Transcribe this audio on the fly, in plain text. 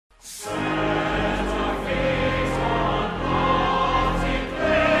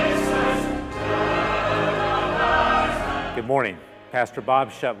morning. Pastor Bob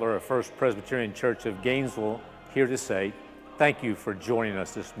Shetler of First Presbyterian Church of Gainesville here to say thank you for joining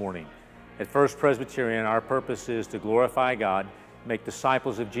us this morning. At First Presbyterian, our purpose is to glorify God, make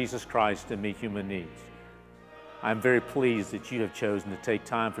disciples of Jesus Christ, and meet human needs. I'm very pleased that you have chosen to take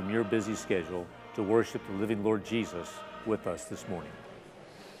time from your busy schedule to worship the living Lord Jesus with us this morning.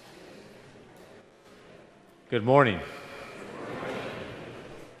 Good morning.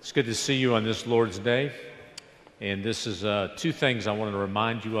 It's good to see you on this Lord's Day. And this is two things I wanted to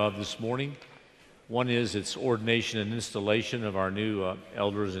remind you of this morning. One is it's ordination and installation of our new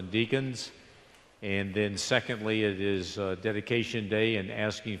elders and deacons. And then secondly, it is dedication day and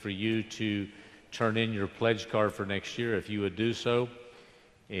asking for you to turn in your pledge card for next year if you would do so.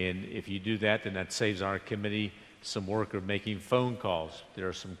 And if you do that, then that saves our committee some work of making phone calls. There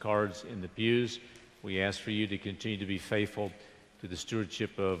are some cards in the pews. We ask for you to continue to be faithful to the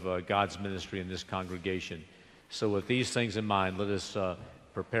stewardship of God's ministry in this congregation. So with these things in mind, let us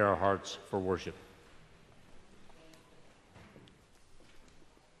prepare our hearts for worship.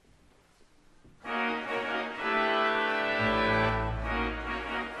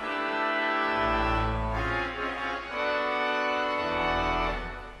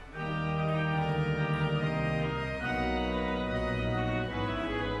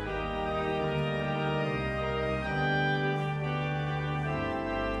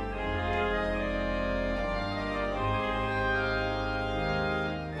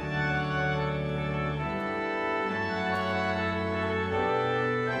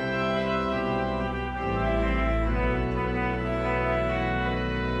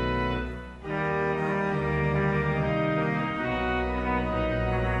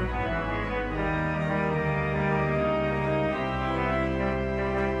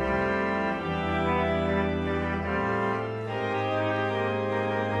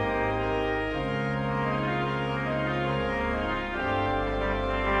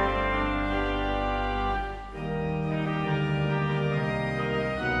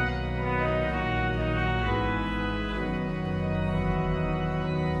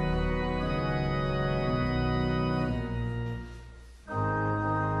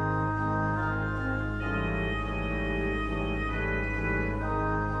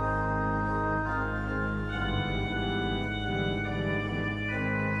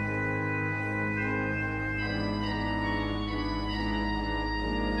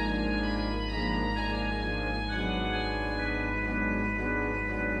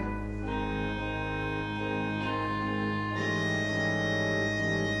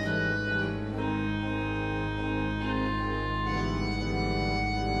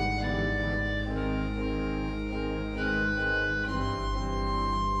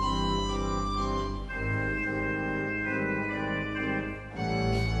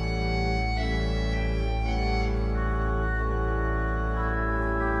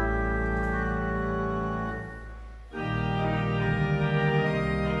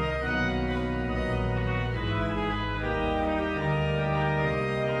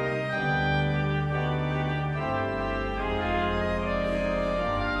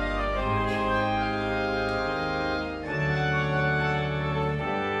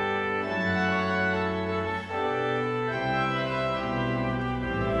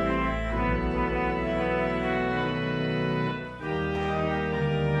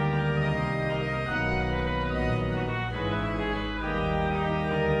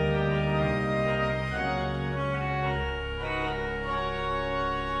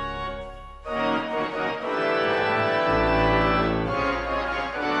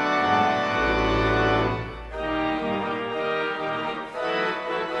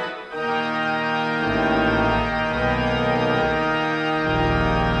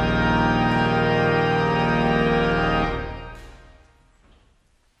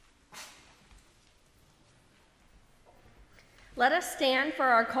 Let us stand for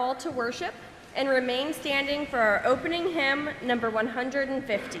our call to worship and remain standing for our opening hymn, number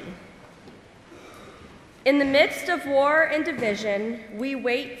 150. In the midst of war and division, we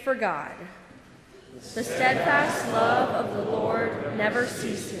wait for God. The steadfast love of the Lord never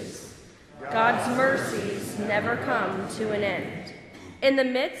ceases. God's mercies never come to an end. In the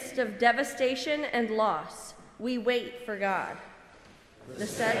midst of devastation and loss, we wait for God. The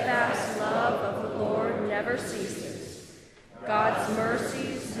steadfast love of the Lord never ceases. God's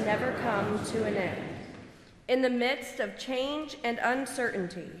mercies never come to an end. In the midst of change and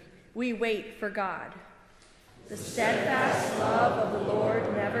uncertainty, we wait for God. The steadfast love of the Lord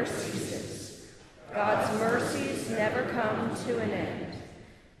never ceases. God's mercies never come to an end.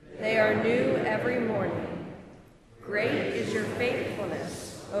 They are new every morning. Great is your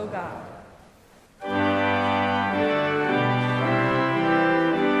faithfulness, O God.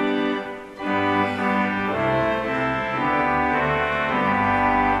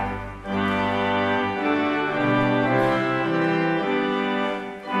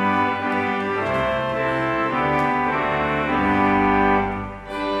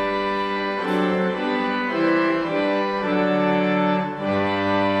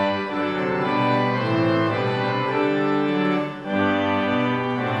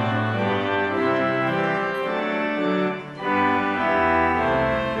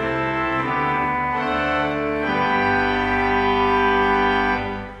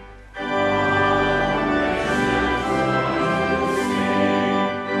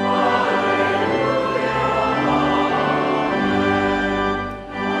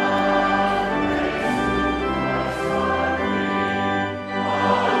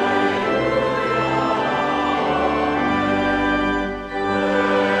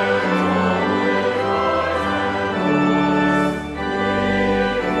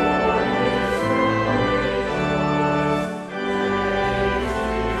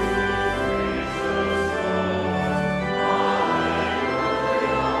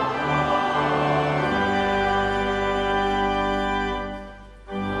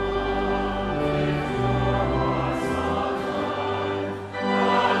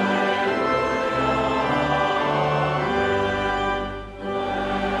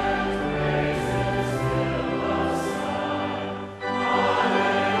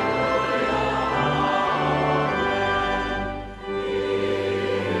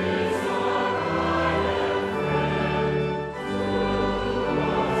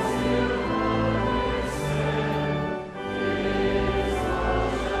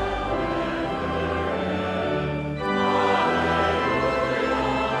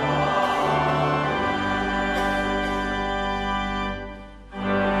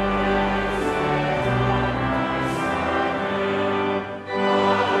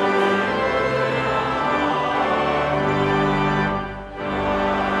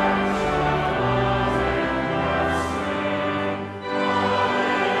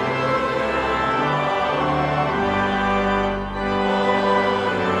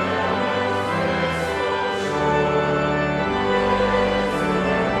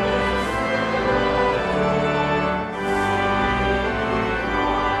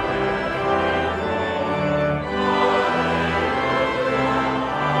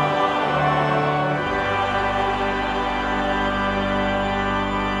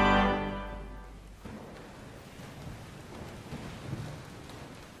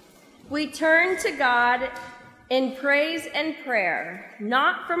 We turn to God in praise and prayer,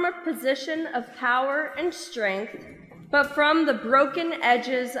 not from a position of power and strength, but from the broken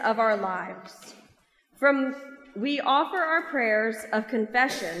edges of our lives. We offer our prayers of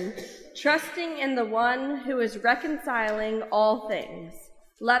confession, trusting in the one who is reconciling all things.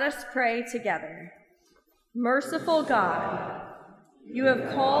 Let us pray together. Merciful God, you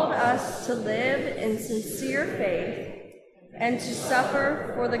have called us to live in sincere faith and to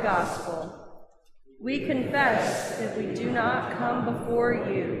suffer for the gospel. We confess that we do not come before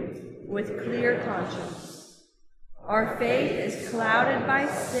you with clear conscience. Our faith is clouded by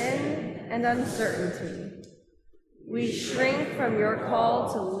sin and uncertainty. We shrink from your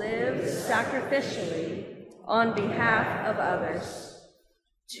call to live sacrificially on behalf of others.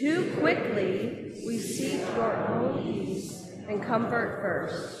 Too quickly, we seek your own ease and comfort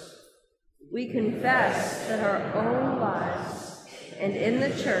first. We confess that our own lives and in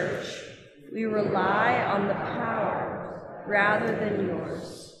the church, we rely on the power rather than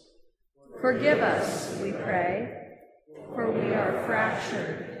yours. Forgive us, we pray, for we are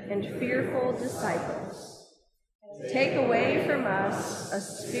fractured and fearful disciples. Take away from us a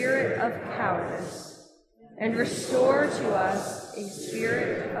spirit of cowardice and restore to us a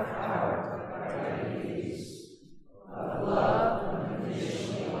spirit of power, of love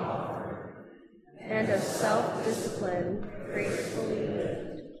unconditionally offered, and of self-discipline gracefully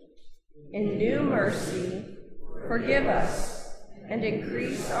lived. In new mercy, forgive us and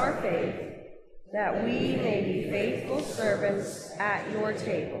increase our faith, that we may be faithful servants at your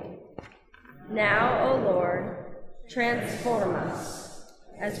table. Now, O Lord, transform us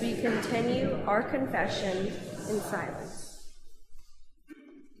as we continue our confession in silence.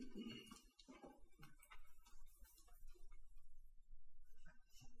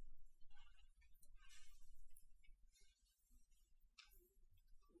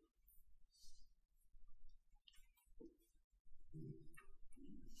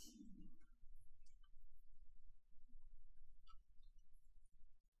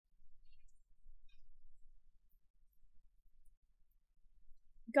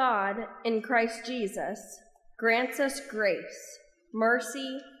 God, in Christ Jesus, grants us grace,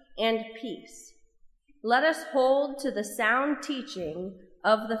 mercy, and peace. Let us hold to the sound teaching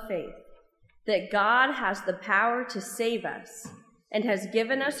of the faith, that God has the power to save us and has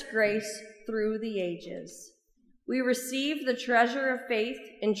given us grace through the ages. We receive the treasure of faith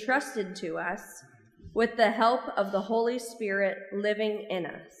entrusted to us with the help of the Holy Spirit living in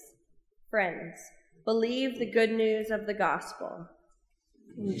us. Friends, believe the good news of the gospel.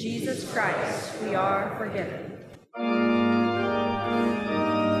 In Jesus Christ, we are forgiven.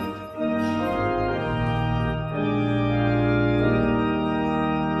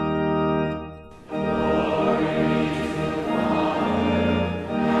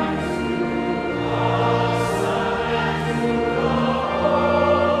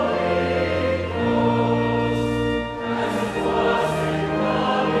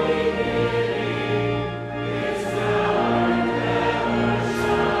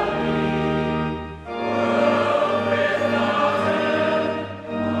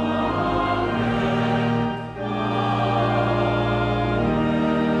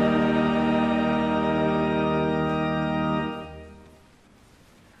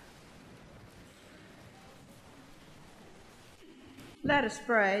 Let us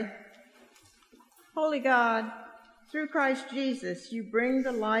pray. Holy God, through Christ Jesus, you bring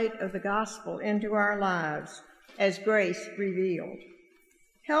the light of the gospel into our lives as grace revealed.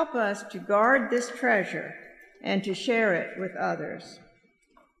 Help us to guard this treasure and to share it with others,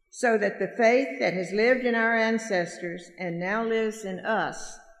 so that the faith that has lived in our ancestors and now lives in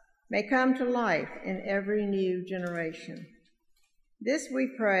us may come to life in every new generation. This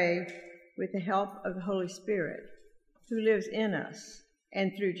we pray with the help of the Holy Spirit, who lives in us,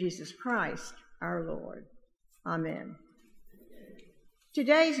 and through Jesus Christ, our Lord. Amen.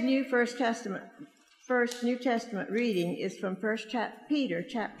 Today's First New Testament reading is from 1 Peter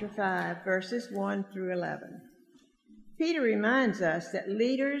chapter 5, verses 1 through 11. Peter reminds us that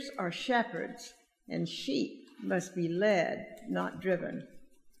leaders are shepherds, and sheep must be led, not driven.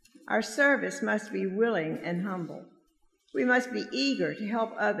 Our service must be willing and humble. We must be eager to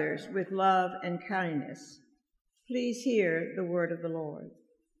help others with love and kindness. Please hear the word of the Lord.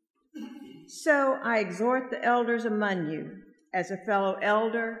 So I exhort the elders among you, as a fellow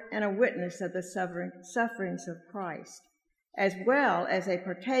elder and a witness of the sufferings of Christ, as well as a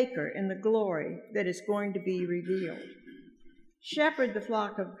partaker in the glory that is going to be revealed. Shepherd the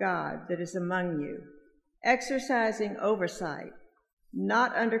flock of God that is among you, exercising oversight,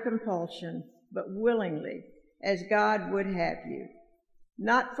 not under compulsion, but willingly, as God would have you,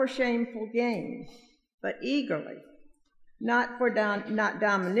 not for shameful gain, but eagerly, not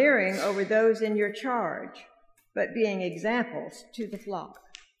domineering over those in your charge, but being examples to the flock.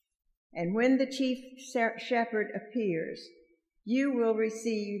 And when the chief shepherd appears, you will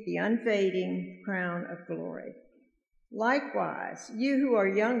receive the unfading crown of glory. Likewise, you who are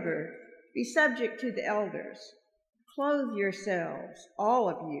younger, be subject to the elders. Clothe yourselves, all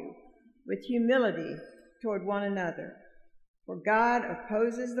of you, with humility toward one another. For God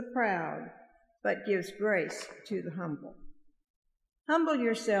opposes the proud, but gives grace to the humble. Humble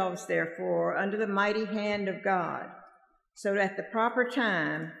yourselves, therefore, under the mighty hand of God, so that at the proper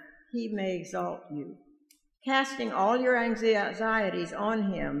time he may exalt you, casting all your anxieties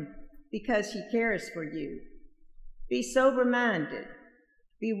on him, because he cares for you. Be sober-minded,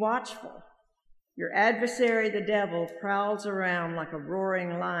 be watchful. Your adversary, the devil, prowls around like a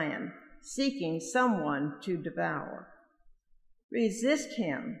roaring lion, seeking someone to devour. Resist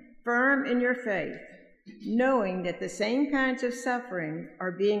him, firm in your faith, knowing that the same kinds of suffering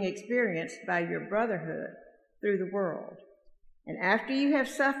are being experienced by your brotherhood through the world. And after you have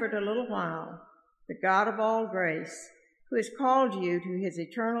suffered a little while, the God of all grace, who has called you to his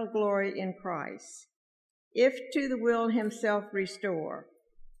eternal glory in Christ, if to the will himself restore,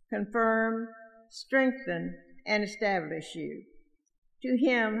 confirm, strengthen, and establish you. To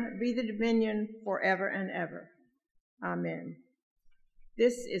him be the dominion forever and ever. Amen.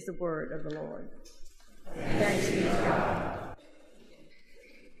 This is the word of the Lord. Thanks be to God.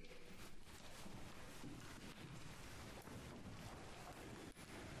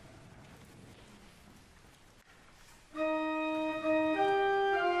 Glory,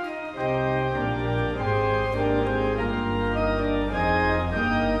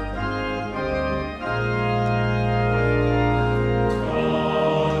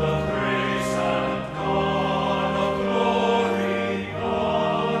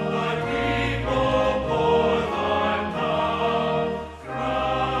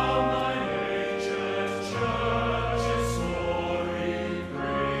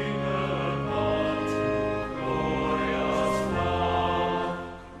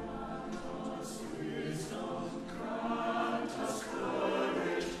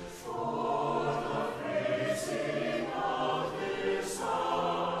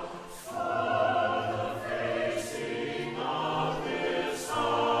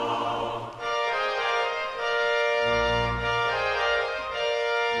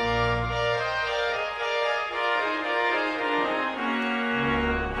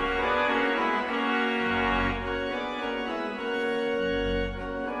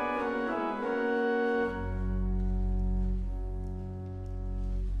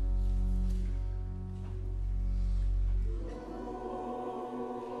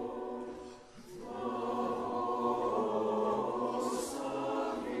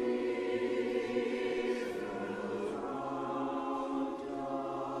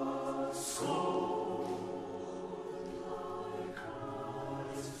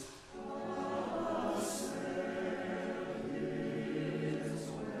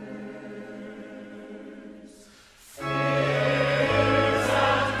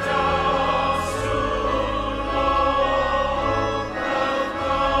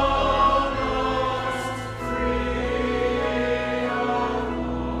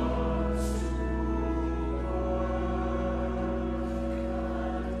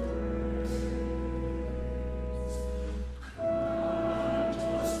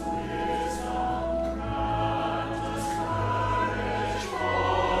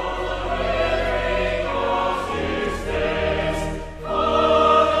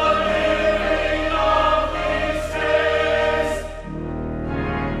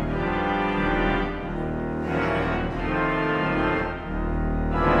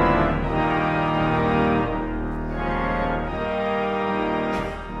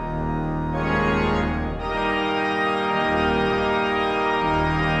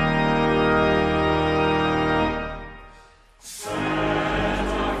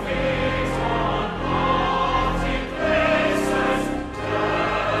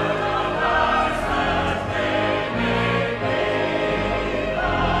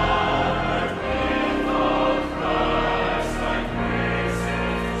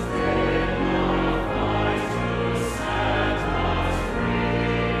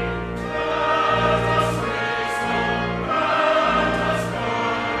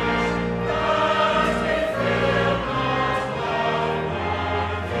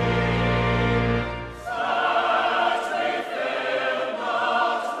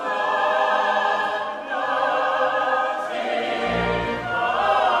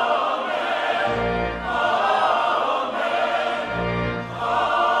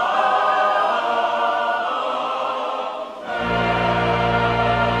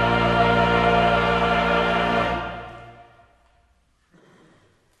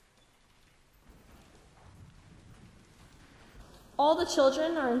 All the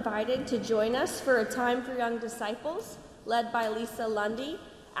children are invited to join us for a time for young disciples, led by Lisa Lundy.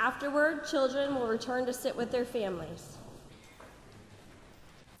 Afterward, children will return to sit with their families.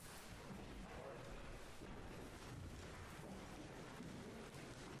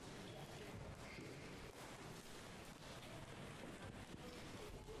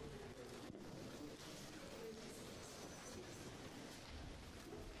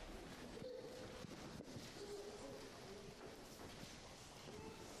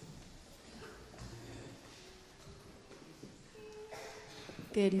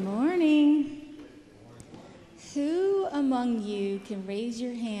 Good morning. Who among you can raise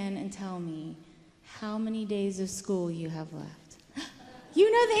your hand and tell me how many days of school you have left?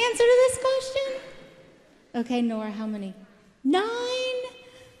 You know the answer to this question? Okay, Nora, how many? 9?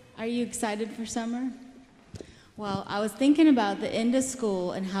 Are you excited for summer? Well, I was thinking about the end of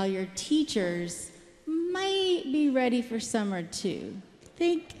school and how your teachers might be ready for summer too.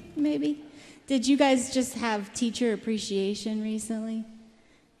 Think, maybe? Did you guys just have teacher appreciation recently?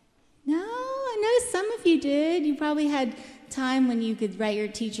 No, I know some of you did. You probably had time when you could write your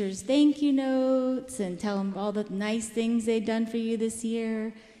teachers thank you notes and tell them all the nice things they've done for you this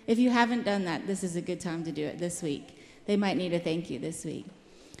year. If you haven't done that, this is a good time to do it this week. They might need a thank you this week.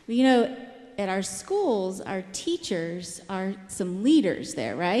 But you know, at our schools, our teachers are some leaders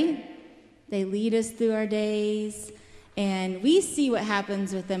there, right? They lead us through our days, and we see what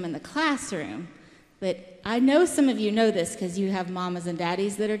happens with them in the classroom. But I know some of you know this because you have mamas and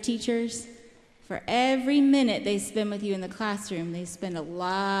daddies that are teachers. For every minute they spend with you in the classroom, they spend a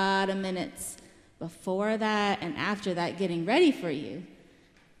lot of minutes before that and after that getting ready for you,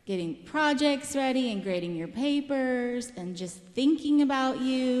 getting projects ready and grading your papers and just thinking about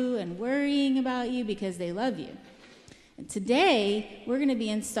you and worrying about you because they love you. And today, we're going to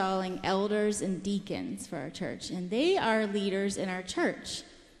be installing elders and deacons for our church, and they are leaders in our church.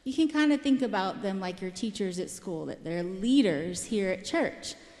 You can kind of think about them like your teachers at school, that they're leaders here at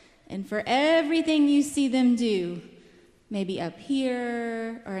church. And for everything you see them do, maybe up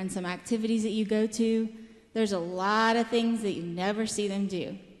here or in some activities that you go to, there's a lot of things that you never see them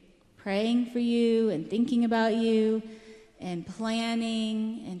do. Praying for you and thinking about you and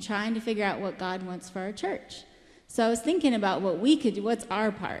planning and trying to figure out what God wants for our church. So I was thinking about what we could do. What's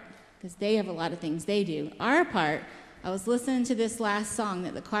our part? Because they have a lot of things they do. Our part, I was listening to this last song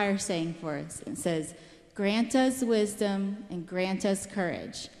that the choir sang for us. It says, grant us wisdom and grant us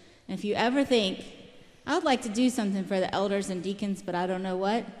courage. And if you ever think, I would like to do something for the elders and deacons, but I don't know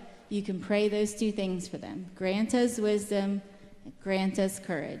what, you can pray those two things for them. Grant us wisdom and grant us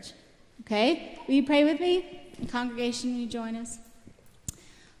courage. Okay? Will you pray with me? The congregation, will you join us?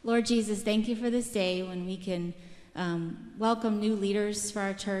 Lord Jesus, thank you for this day when we can welcome new leaders for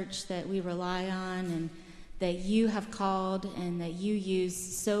our church that we rely on and that you have called and that you use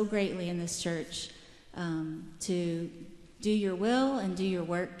so greatly in this church to do your will and do your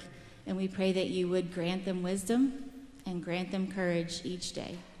work. And we pray that you would grant them wisdom and grant them courage each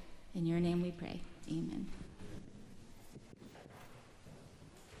day. In your name we pray. Amen.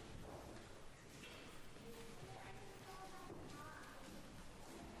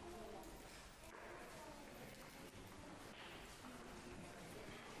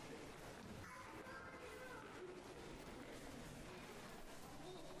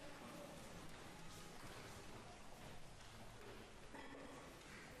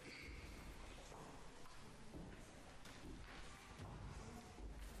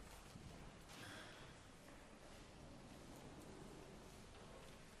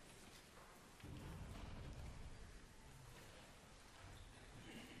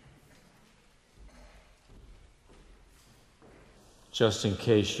 Just in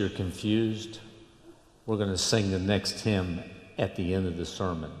case you're confused, we're going to sing the next hymn at the end of the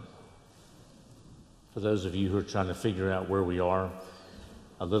sermon. For those of you who are trying to figure out where we are,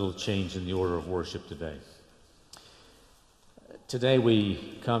 a little change in the order of worship today. Today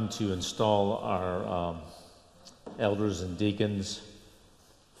we come to install our elders and deacons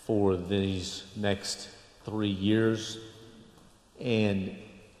for these next 3 years. And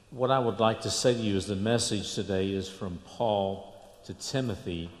what I would like to say to you is the message today is from Paul to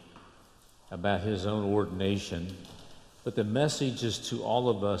Timothy about his own ordination, but the message is to all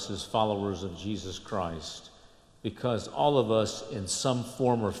of us as followers of Jesus Christ, because all of us in some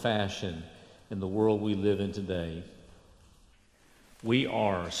form or fashion in the world we live in today, we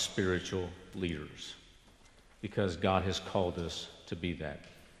are spiritual leaders because God has called us to be that.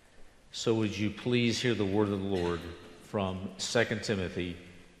 So would you please hear the word of the Lord from 2 Timothy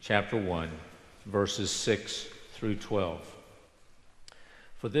chapter 1, verses 6 through 12.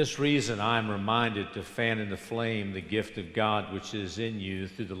 For this reason, I am reminded to fan into flame the gift of God which is in you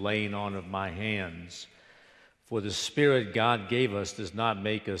through the laying on of my hands. For the Spirit God gave us does not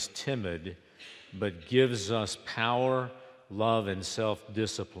make us timid, but gives us power, love, and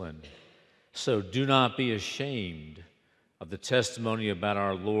self-discipline. So do not be ashamed of the testimony about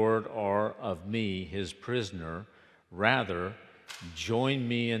our Lord or of me, his prisoner. Rather, join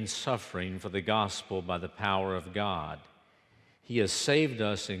me in suffering for the gospel by the power of God. He has saved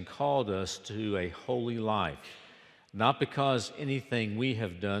us and called us to a holy life, not because anything we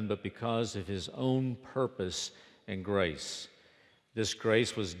have done, but because of his own purpose and grace. This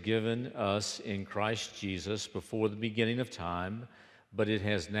grace was given us in Christ Jesus before the beginning of time, but it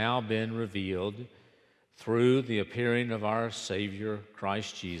has now been revealed through the appearing of our Savior,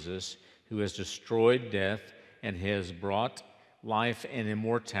 Christ Jesus, who has destroyed death and has brought life and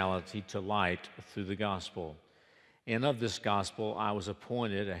immortality to light through the gospel. And of this gospel I was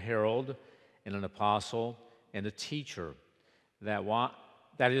appointed a herald and an apostle and a teacher. That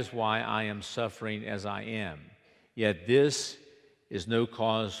is why I am suffering as I am. Yet this is no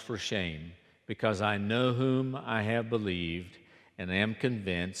cause for shame, because I know whom I have believed and am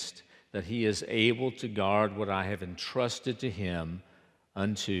convinced that he is able to guard what I have entrusted to him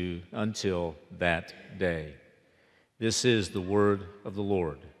until that day. This is the word of the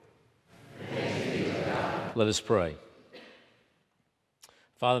Lord. Let us pray.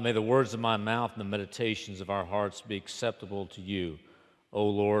 Father, may the words of my mouth and the meditations of our hearts be acceptable to you, O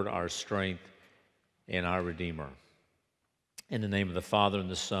Lord, our strength and our Redeemer. In the name of the Father, and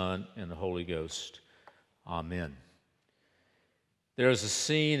the Son, and the Holy Ghost. Amen. There is a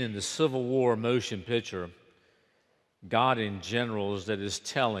scene in the Civil War motion picture, God in Generals, that is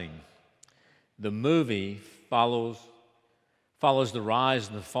telling. The movie follows the rise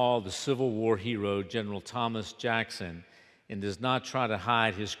and the fall of the Civil War hero, General Thomas Jackson, and does not try to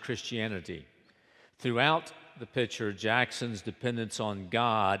hide his Christianity. Throughout the picture, Jackson's dependence on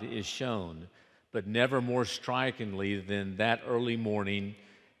God is shown, but never more strikingly than that early morning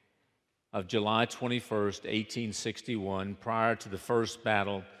of July 21st, 1861, prior to the first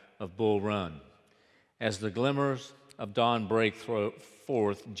battle of Bull Run. As the glimmers of dawn break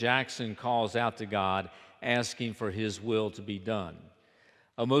forth, Jackson calls out to God, asking for his will to be done.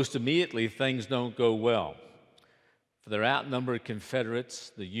 Almost immediately, things don't go well. For their outnumbered Confederates,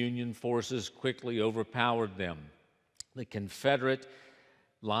 the Union forces quickly overpowered them. The Confederate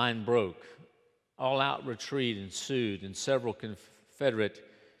line broke. All-out retreat ensued, and several Confederate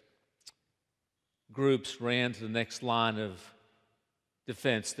groups ran to the next line of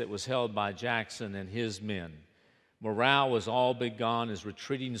defense that was held by Jackson and his men. Morale was all but gone as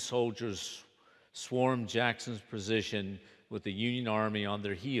retreating soldiers swarmed Jackson's position with the Union Army on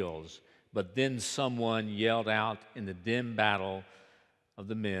their heels. But then someone yelled out in the dim battle of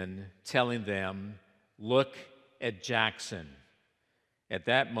the men, telling them, "Look at Jackson." At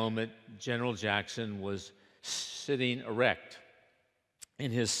that moment, General Jackson was sitting erect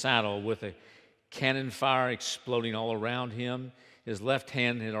in his saddle with a cannon fire exploding all around him. His left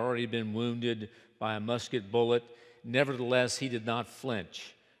hand had already been wounded by a musket bullet. Nevertheless, he did not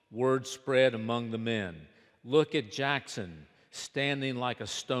flinch. Word spread among the men. "Look at Jackson, standing like a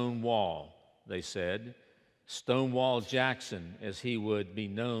stone wall," they said. Stonewall Jackson, as he would be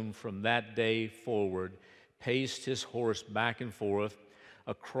known from that day forward, paced his horse back and forth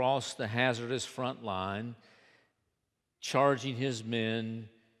across the hazardous front line, charging his men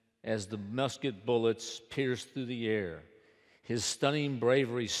as the musket bullets pierced through the air. His stunning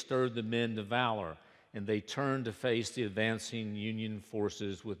bravery stirred the men to valor, and they turned to face the advancing Union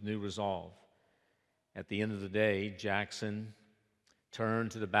forces with new resolve. At the end of the day, Jackson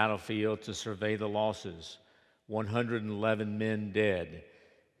turned to the battlefield to survey the losses. 111 men dead,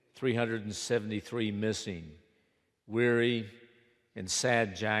 373 missing. Weary and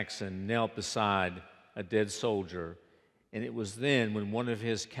sad Jackson knelt beside a dead soldier, and it was then when one of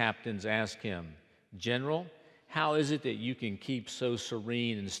his captains asked him, "General, how is it that you can keep so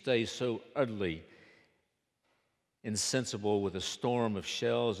serene and stay so utterly insensible with a storm of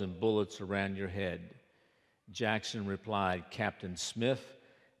shells and bullets around your head?" Jackson replied, "Captain Smith,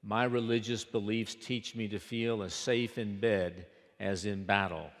 my religious beliefs teach me to feel as safe in bed as in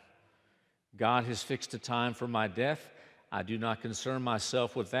battle. God has fixed a time for my death. I do not concern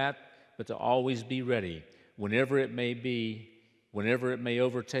myself with that, but to always be ready, whenever it may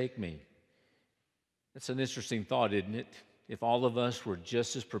overtake me." That's an interesting thought, isn't it? If all of us were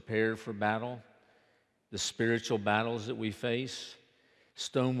just as prepared for battle, the spiritual battles that we face.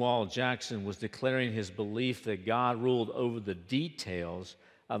 Stonewall Jackson was declaring his belief that God ruled over the details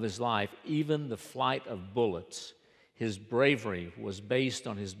of his life, even the flight of bullets. His bravery was based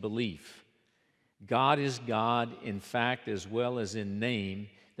on his belief. God is God in fact as well as in name,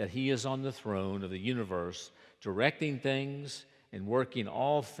 that he is on the throne of the universe, directing things and working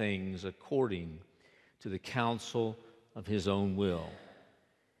all things according to the counsel of his own will.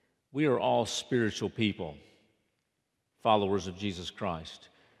 We are all spiritual people, followers of Jesus Christ.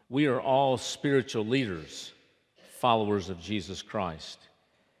 We are all spiritual leaders, followers of Jesus Christ.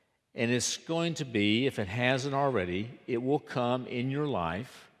 And it's going to be, if it hasn't already, it will come in your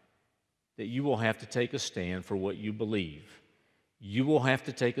life that you will have to take a stand for what you believe. You will have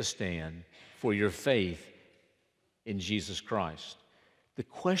to take a stand for your faith in Jesus Christ. The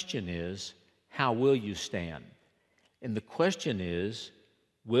question is, how will you stand? And the question is,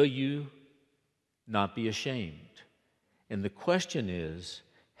 will you not be ashamed? And the question is,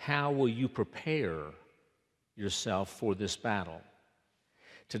 how will you prepare yourself for this battle?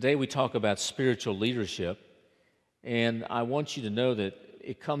 Today we talk about spiritual leadership, and I want you to know that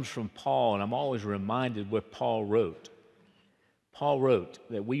it comes from Paul, and I'm always reminded what Paul wrote. Paul wrote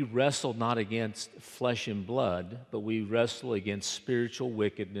that we wrestle not against flesh and blood, but we wrestle against spiritual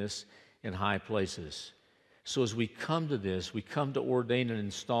wickedness in high places. So as we come to this, we come to ordain and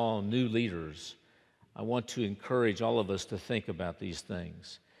install new leaders. I want to encourage all of us to think about these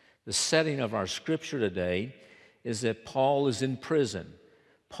things. The setting of our scripture today is that Paul is in prison.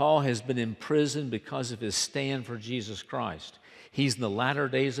 Paul has been in prison because of his stand for Jesus Christ. He's in the latter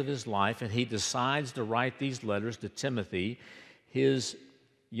days of his life, and he decides to write these letters to Timothy, his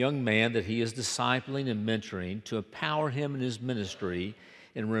young man that he is discipling and mentoring, to empower him in his ministry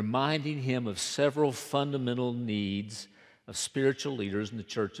and reminding him of several fundamental needs of spiritual leaders in the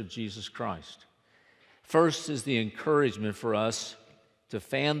Church of Jesus Christ. First is the encouragement for us to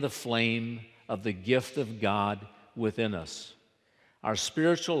fan the flame of the gift of God within us. Our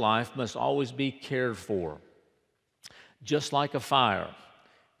spiritual life must always be cared for. Just like a fire,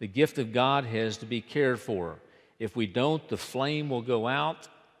 the gift of God has to be cared for. If we don't, the flame will go out,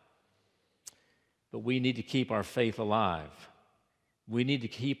 but we need to keep our faith alive. We need to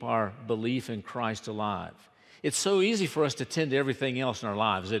keep our belief in Christ alive. It's so easy for us to tend to everything else in our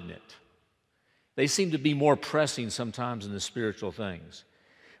lives, isn't it? They seem to be more pressing sometimes than the spiritual things.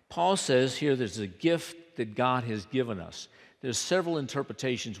 Paul says here there's a gift that God has given us. There's several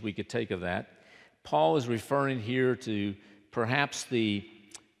interpretations we could take of that. Paul is referring here to perhaps the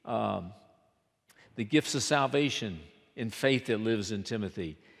gifts of salvation and faith that lives in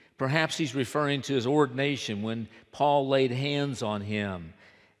Timothy. Perhaps he's referring to his ordination when Paul laid hands on him.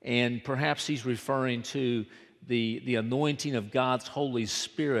 And perhaps he's referring to the anointing of God's Holy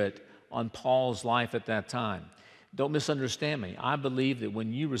Spirit on Paul's life at that time. Don't misunderstand me. I believe that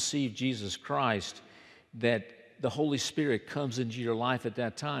when you receive Jesus Christ, that the Holy Spirit comes into your life at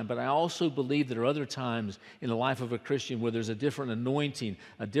that time. But I also believe there are other times in the life of a Christian where there's a different anointing,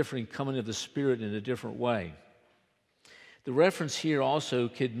 a different coming of the Spirit in a different way. The reference here also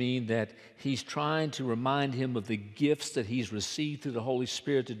could mean that he's trying to remind him of the gifts that he's received through the Holy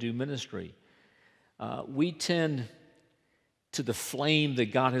Spirit to do ministry. We tend to the flame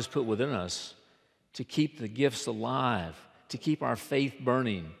that God has put within us to keep the gifts alive, to keep our faith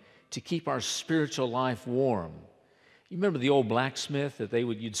burning, to keep our spiritual life warm. You remember the old blacksmith that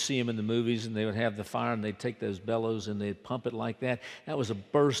you'd see him in the movies, and they would have the fire and they'd take those bellows and they'd pump it like that? That was a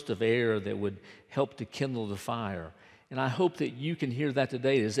burst of air that would help to kindle the fire. And I hope that you can hear that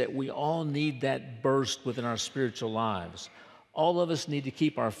today, is that we all need that burst within our spiritual lives. All of us need to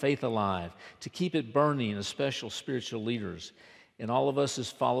keep our faith alive, to keep it burning as special spiritual leaders. And all of us as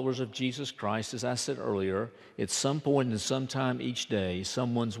followers of Jesus Christ, as I said earlier, at some point and some time each day,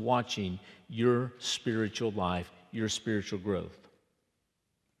 someone's watching your spiritual life, your spiritual growth.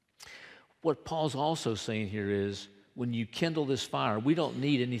 What Paul's also saying here is, when you kindle this fire, we don't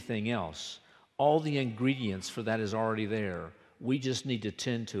need anything else. All the ingredients for that is already there. We just need to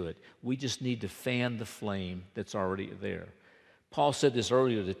tend to it. We just need to fan the flame that's already there. Paul said this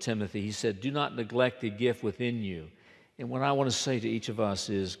earlier to Timothy. He said, do not neglect the gift within you. And what I want to say to each of us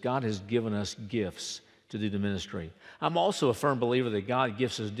is, God has given us gifts to do the ministry. I'm also a firm believer that God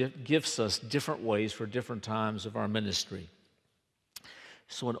gives us different ways for different times of our ministry.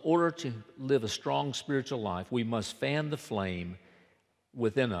 So in order to live a strong spiritual life, we must fan the flame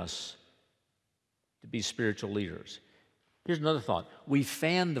within us to be spiritual leaders. Here's another thought. We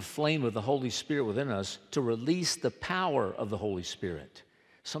fan the flame of the Holy Spirit within us to release the power of the Holy Spirit.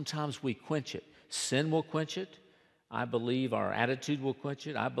 Sometimes we quench it. Sin will quench it. I believe our attitude will quench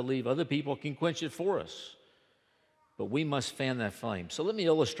it. I believe other people can quench it for us. But we must fan that flame. So let me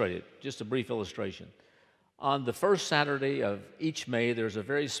illustrate it, just a brief illustration. On the first Saturday of each May, there's a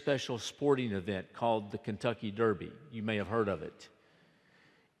very special sporting event called the Kentucky Derby. You may have heard of it.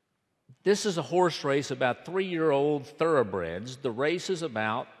 This is a horse race about 3-year-old thoroughbreds. The race is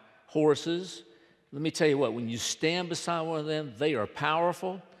about horses. Let me tell you what, when you stand beside one of them, they are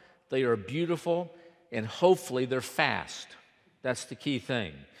powerful, they are beautiful, and hopefully they're fast. That's the key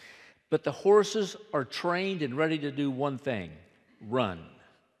thing. But the horses are trained and ready to do one thing: run.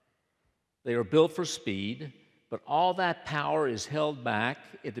 They are built for speed, but all that power is held back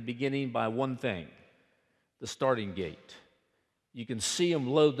at the beginning by one thing: the starting gate. You can see them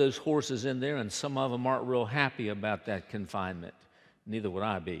load those horses in there, and some of them aren't real happy about that confinement. Neither would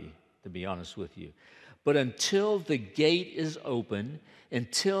I be, to be honest with you. But until the gate is open,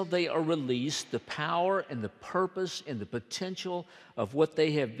 until they are released, the power and the purpose and the potential of what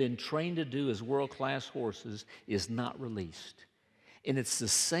they have been trained to do as world-class horses is not released. And it's the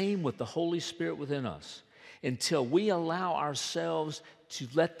same with the Holy Spirit within us. Until we allow ourselves to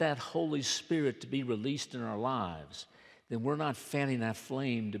let that Holy Spirit to be released in our lives, then we're not fanning that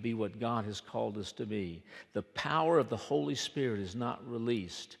flame to be what God has called us to be. The power of the Holy Spirit is not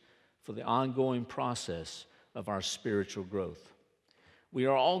released for the ongoing process of our spiritual growth. We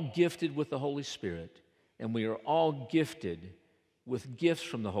are all gifted with the Holy Spirit, and we are all gifted with gifts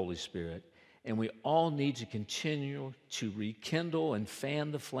from the Holy Spirit, and we all need to continue to rekindle and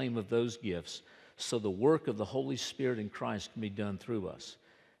fan the flame of those gifts so the work of the Holy Spirit in Christ can be done through us,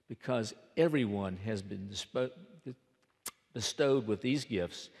 because everyone has been bestowed with these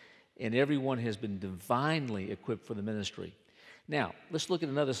gifts, and everyone has been divinely equipped for the ministry. Now, let's look at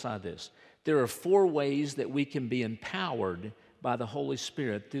another side of this. There are 4 ways that we can be empowered by the Holy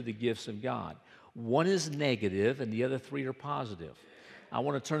Spirit through the gifts of God. One is negative, and the other 3 are positive. I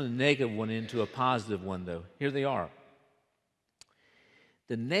want to turn the negative one into a positive one, though. Here they are.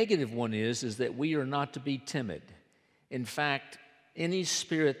 The negative one is that we are not to be timid. In fact, any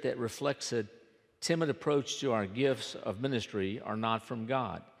spirit that reflects a timid approach to our gifts of ministry are not from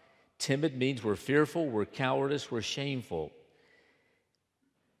God. Timid means we're fearful, we're cowardice, we're shameful.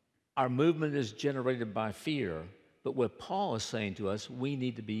 Our movement is generated by fear, but what Paul is saying to us, we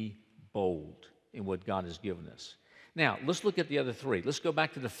need to be bold in what God has given us. Now, let's look at the other 3. Let's go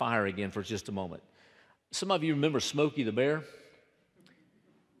back to the fire again for just a moment. Some of you remember Smokey the Bear?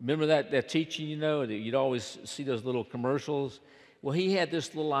 Remember that teaching, that you'd always see those little commercials? Well, he had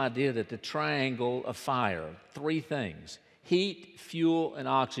this little idea that the triangle of fire, 3 things: heat, fuel, and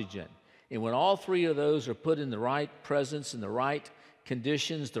oxygen. And when all 3 of those are put in the right presence, in the right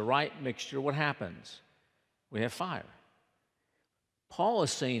conditions, the right mixture, what happens? We have fire. Paul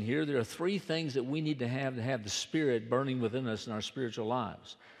is saying here there are 3 things that we need to have the Spirit burning within us in our spiritual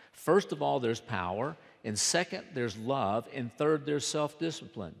lives. First of all, there's power, and second, there's love, and third, there's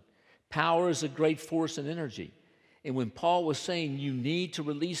self-discipline. Power is a great force and energy. And when Paul was saying you need to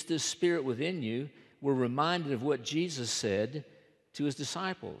release this Spirit within you, we're reminded of what Jesus said to his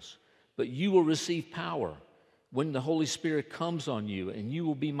disciples. But you will receive power when the Holy Spirit comes on you, and you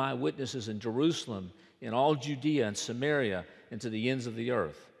will be my witnesses in Jerusalem, in all Judea and Samaria, and to the ends of the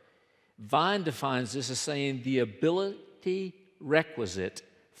earth. Vine defines this as saying the ability requisite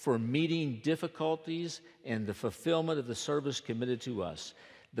for meeting difficulties and the fulfillment of the service committed to us.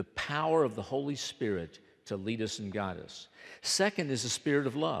 The power of the Holy Spirit to lead us and guide us. Second is the spirit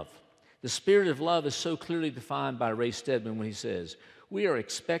of love. The spirit of love is so clearly defined by Ray Stedman when he says, we are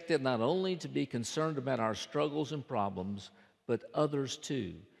expected not only to be concerned about our struggles and problems, but others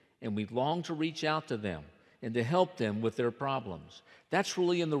too. And we long to reach out to them and to help them with their problems. That's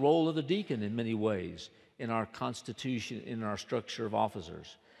really in the role of the deacon in many ways in our constitution, in our structure of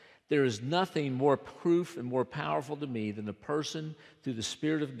officers. There is nothing more proof and more powerful to me than a person through the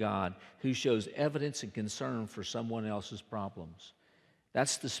Spirit of God who shows evidence and concern for someone else's problems.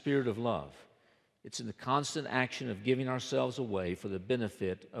 That's the spirit of love. It's in the constant action of giving ourselves away for the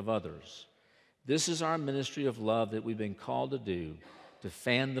benefit of others. This is our ministry of love that we've been called to do, to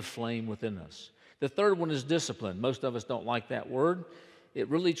fan the flame within us. The third one is discipline. Most of us don't like that word. It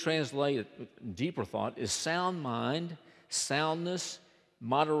really translated, deeper thought, is sound mind, soundness,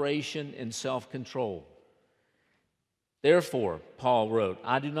 moderation, and self-control. Therefore, Paul wrote,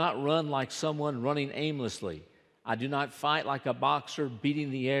 I do not run like someone running aimlessly. I do not fight like a boxer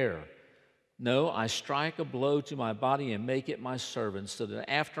beating the air. No, I strike a blow to my body and make it my servant, so that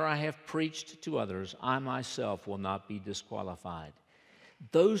after I have preached to others, I myself will not be disqualified.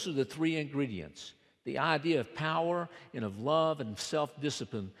 Those are the 3 ingredients. The idea of power and of love and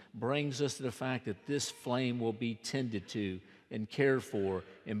self-discipline brings us to the fact that this flame will be tended to and cared for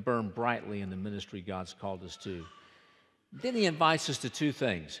and burn brightly in the ministry God's called us to. Then he invites us to 2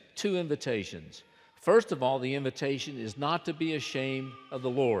 things, 2 invitations. First of all, the invitation is not to be ashamed of the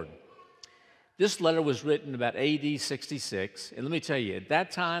Lord. This letter was written about AD 66, and let me tell you, at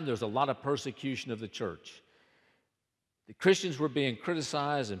that time, there was a lot of persecution of the church. The Christians were being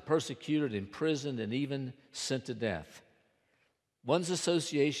criticized and persecuted, imprisoned, and even sent to death. One's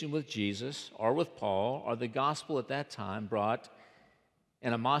association with Jesus or with Paul or the gospel at that time brought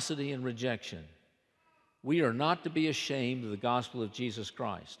animosity and rejection. We are not to be ashamed of the gospel of Jesus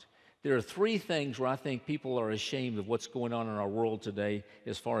Christ. There are three things where I think people are ashamed of what's going on in our world today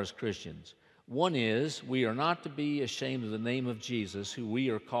as far as Christians. One is we are not to be ashamed of the name of Jesus, who we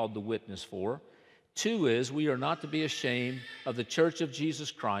are called to witness for. Two is we are not to be ashamed of the church of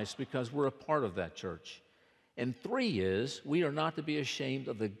Jesus Christ because we're a part of that church. And three is we are not to be ashamed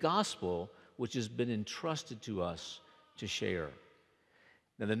of the gospel which has been entrusted to us to share.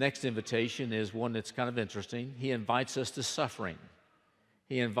 Now, the next invitation is one that's kind of interesting. He invites us to suffering.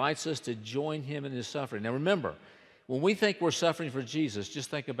 He invites us to join him in his suffering. Now, remember, when we think we're suffering for Jesus, just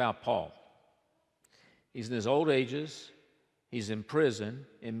think about Paul. He's in his old ages. He's in prison.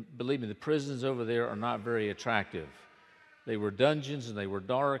 And believe me, the prisons over there are not very attractive. They were dungeons, and they were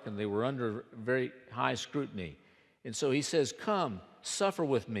dark, and they were under very high scrutiny. And so he says, come, suffer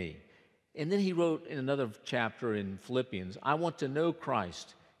with me. And then he wrote in another chapter in Philippians, I want to know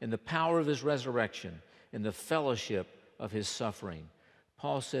Christ and the power of his resurrection and the fellowship of his suffering.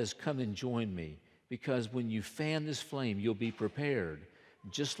 Paul says, come and join me, because when you fan this flame, you'll be prepared,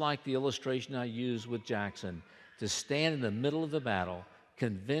 just like the illustration I used with Jackson, to stand in the middle of the battle,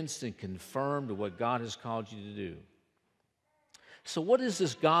 convinced and confirmed of what God has called you to do. So what is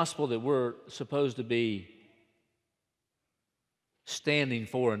this gospel that we're supposed to be standing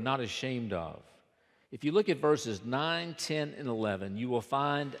for and not ashamed of? If you look at verses 9, 10, and 11, you will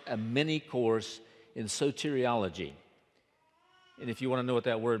find a mini course in soteriology. And if you want to know what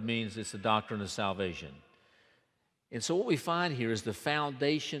that word means, it's the doctrine of salvation. And so what we find here is the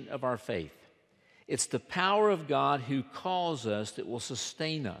foundation of our faith. It's the power of God who calls us that will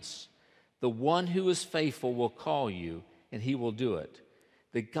sustain us. The one who is faithful will call you, and he will do it.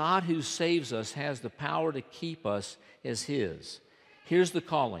 The God who saves us has the power to keep us as his. Here's the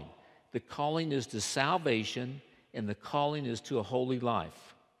calling. The calling is to salvation, and the calling is to a holy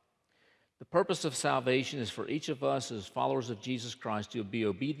life. The purpose of salvation is for each of us as followers of Jesus Christ to be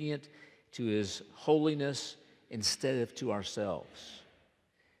obedient to his holiness instead of to ourselves.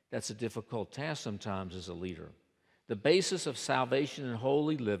 That's a difficult task sometimes as a leader. The basis of salvation and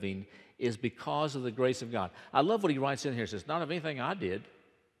holy living is because of the grace of God. I love what he writes in here. He says, not of anything I did.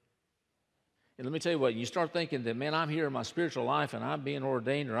 And let me tell you what, you start thinking that, man, I'm here in my spiritual life and I'm being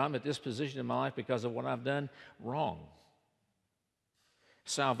ordained or I'm at this position in my life because of what I've done. Wrong.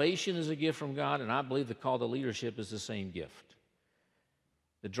 Salvation is a gift from God, and I believe the call to leadership is the same gift.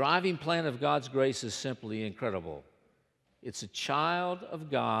 The driving plan of God's grace is simply incredible. It's a child of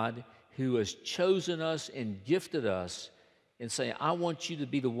God who has chosen us and gifted us and saying, I want you to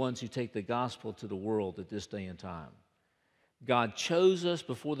be the ones who take the gospel to the world at this day and time. God chose us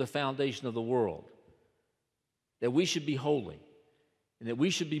before the foundation of the world, that we should be holy and that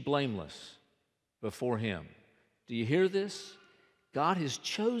we should be blameless before him. Do you hear this? God has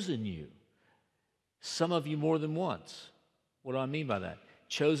chosen you, some of you more than once. What do I mean by that?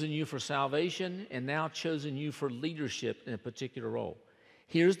 Chosen you for salvation and now chosen you for leadership in a particular role.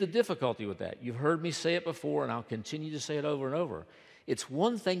 Here's the difficulty with that. You've heard me say it before, and I'll continue to say it over and over. It's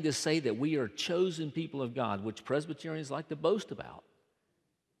one thing to say that we are chosen people of God, which Presbyterians like to boast about.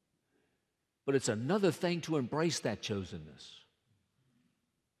 But it's another thing to embrace that chosenness.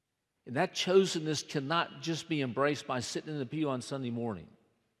 And that chosenness cannot just be embraced by sitting in the pew on Sunday morning.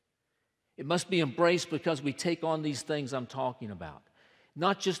 It must be embraced because we take on these things I'm talking about.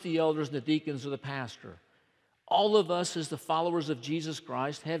 Not just the elders and the deacons or the pastor. All of us as the followers of Jesus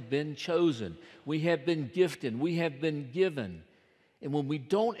Christ have been chosen. We have been gifted. We have been given. And when we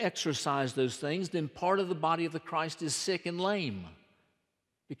don't exercise those things, then part of the body of the Christ is sick and lame.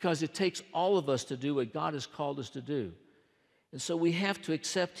 Because it takes all of us to do what God has called us to do. And so we have to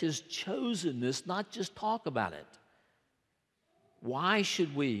accept his chosenness, not just talk about it. Why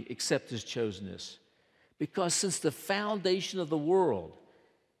should we accept his chosenness? Because since the foundation of the world,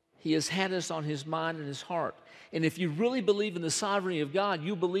 he has had us on his mind and his heart. And if you really believe in the sovereignty of God,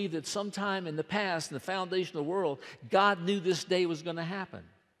 you believe that sometime in the past, in the foundation of the world, God knew this day was going to happen.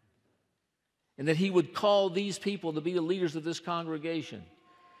 And that he would call these people to be the leaders of this congregation.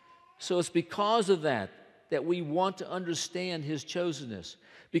 So it's because of that we want to understand his chosenness.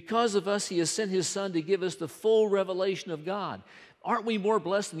 Because of us, he has sent his son to give us the full revelation of God. Aren't we more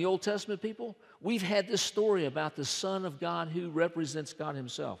blessed than the Old Testament people? We've had this story about the Son of God who represents God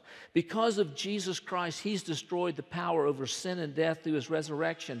himself. Because of Jesus Christ, he's destroyed the power over sin and death through his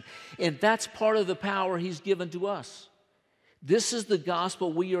resurrection. And that's part of the power he's given to us. This is the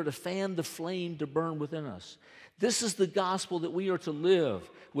gospel we are to fan the flame to burn within us. This is the gospel that we are to live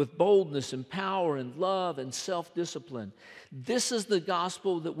with boldness and power and love and self-discipline. This is the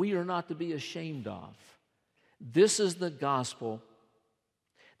gospel that we are not to be ashamed of. This is the gospel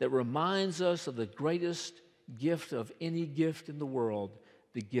that reminds us of the greatest gift of any gift in the world,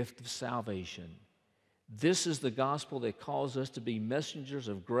 the gift of salvation. This is the gospel that calls us to be messengers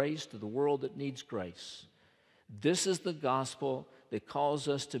of grace to the world that needs grace. This is the gospel that calls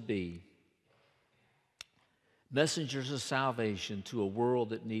us to be messengers of salvation to a world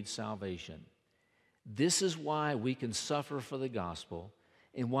that needs salvation. This is why we can suffer for the gospel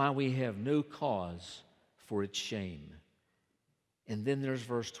and why we have no cause for its shame. And then there's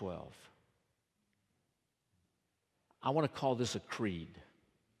verse 12. I want to call this a creed.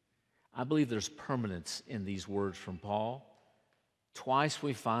 I believe there's permanence in these words from Paul. Twice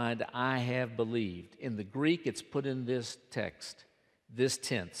we find, I have believed. In the Greek, it's put in this text, this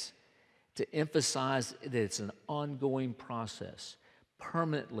tense, to emphasize that it's an ongoing process.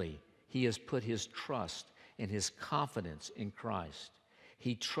 Permanently, he has put his trust and his confidence in Christ.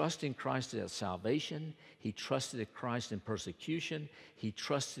 He trusted in Christ at salvation. He trusted in Christ in persecution. He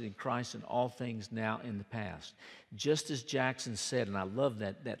trusted in Christ in all things now in the past. Just as Jackson said, and I love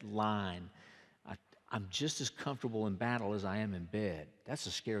that line, I'm just as comfortable in battle as I am in bed. That's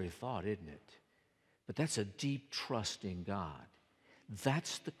a scary thought, isn't it? But that's a deep trust in God.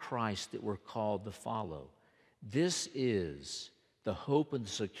 That's the Christ that we're called to follow. This is the hope and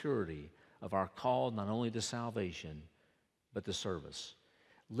security of our call not only to salvation, but to service.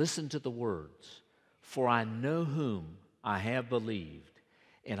 Listen to the words. For I know whom I have believed,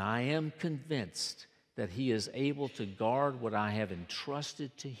 and I am convinced that he is able to guard what I have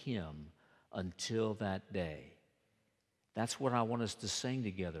entrusted to him until that day. That's what I want us to sing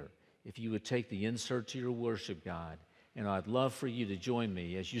together. If you would take the insert to your worship guide, and I'd love for you to join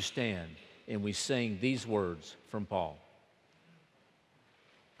me as you stand and we sing these words from Paul.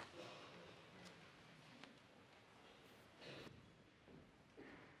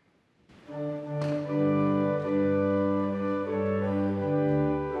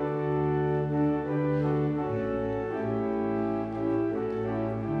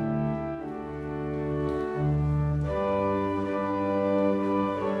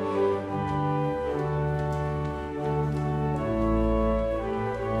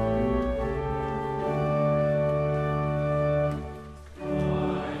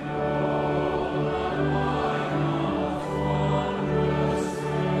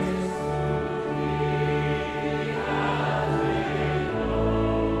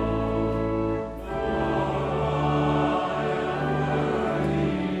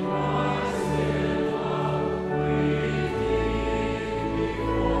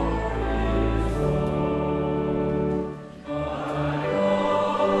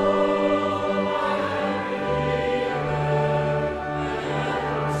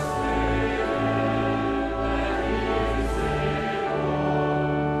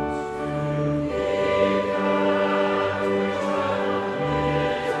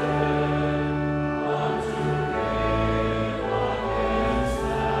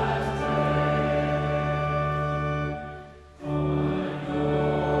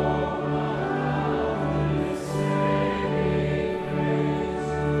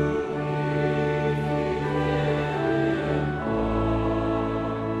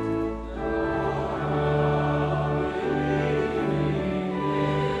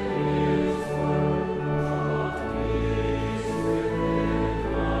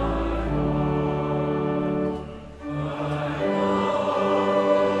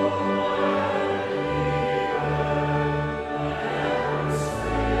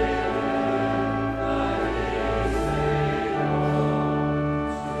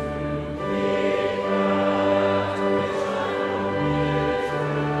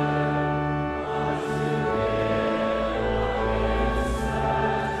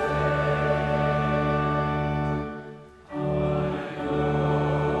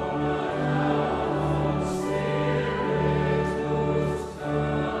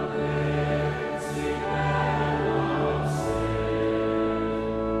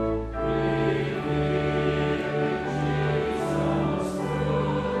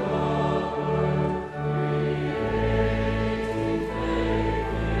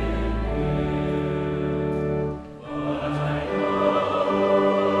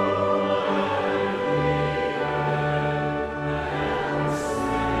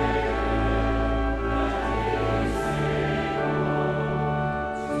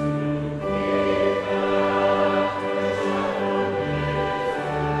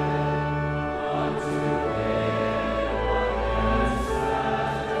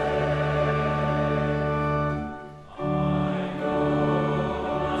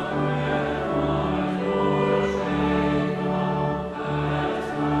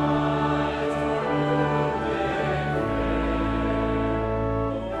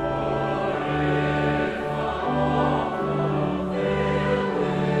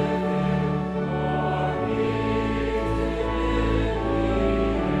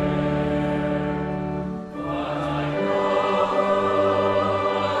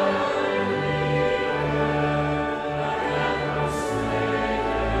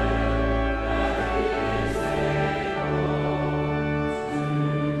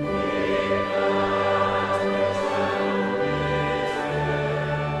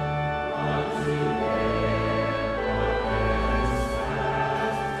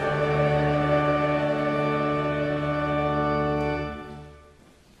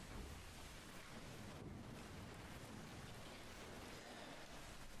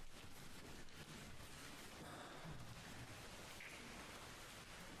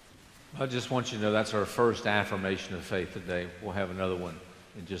 I just want you to know that's our first affirmation of faith today. We'll have another one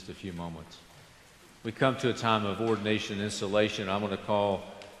in just a few moments. We come to a time of ordination and installation. I'm going to call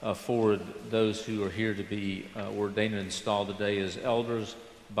forward those who are here to be ordained and installed today as elders.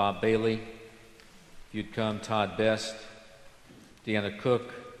 Bob Bailey, if you'd come, Todd Best, Deanna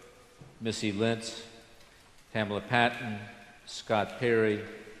Cook, Missy Lentz, Pamela Patton, Scott Perry,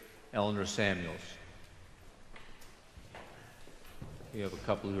 Eleanor Samuels. We have a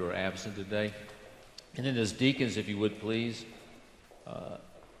couple who are absent today. And then as deacons, if you would please,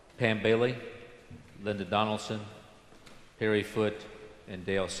 Pam Bailey, Linda Donaldson, Perry Foote, and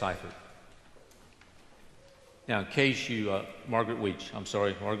Dale Seifert. Now, in case you, Margaret Weech, I'm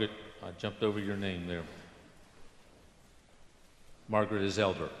sorry, Margaret, I jumped over your name there. Margaret is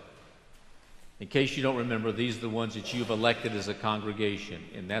elder. In case you don't remember, these are the ones that you've elected as a congregation,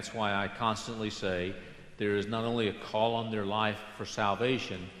 and that's why I constantly say there is not only a call on their life for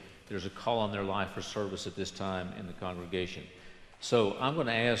salvation, there's a call on their life for service at this time in the congregation. So I'm going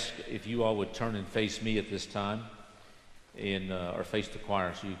to ask if you all would turn and face me at this time, or face the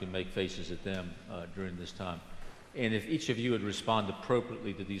choir so you can make faces at them during this time. And if each of you would respond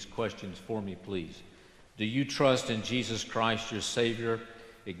appropriately to these questions for me, please. Do you trust in Jesus Christ, your Savior,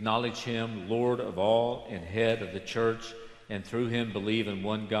 acknowledge Him, Lord of all and head of the church, and through Him believe in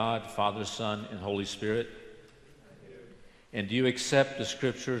one God, Father, Son, and Holy Spirit? And do you accept the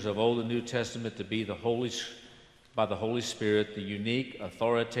Scriptures of Old and New Testament to be by the Holy Spirit, the unique,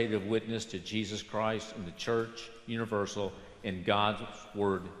 authoritative witness to Jesus Christ and the Church universal and God's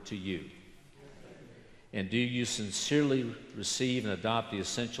Word to you? And do you sincerely receive and adopt the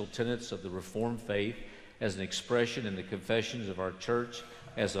essential tenets of the Reformed faith as an expression in the confessions of our church,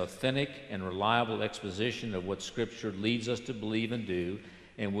 as authentic and reliable exposition of what Scripture leads us to believe and do?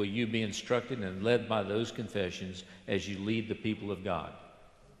 And will you be instructed and led by those confessions as you lead the people of God?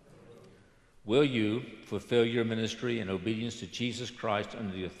 Will you fulfill your ministry in obedience to Jesus Christ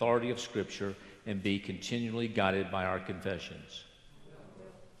under the authority of Scripture and be continually guided by our confessions?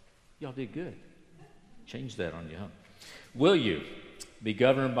 Y'all did good. Change that on you, huh? Will you be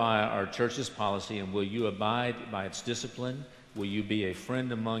governed by our church's policy, and will you abide by its discipline? Will you be a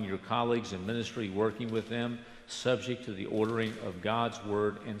friend among your colleagues in ministry, working with them, subject to the ordering of God's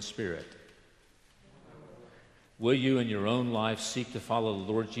Word and Spirit? Will you in your own life seek to follow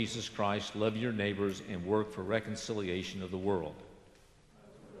the Lord Jesus Christ, love your neighbors, and work for reconciliation of the world?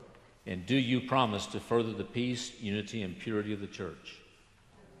 And do you promise to further the peace, unity, and purity of the church?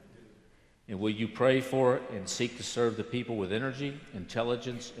 And will you pray for and seek to serve the people with energy,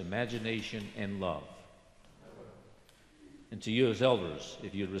 intelligence, imagination, and love? And to you as elders,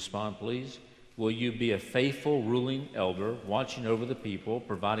 if you'd respond, please. Will you be a faithful ruling elder, watching over the people,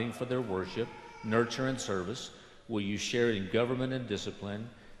 providing for their worship, nurture, and service? Will you share in government and discipline,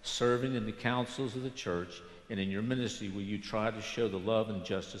 serving in the councils of the church, and in your ministry will you try to show the love and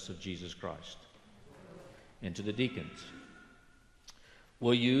justice of Jesus Christ? And to the deacons,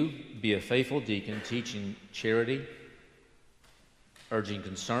 will you be a faithful deacon, teaching charity, urging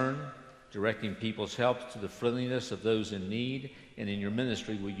concern, directing people's help to the friendliness of those in need, and in your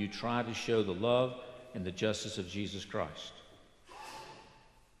ministry will you try to show the love and the justice of Jesus Christ?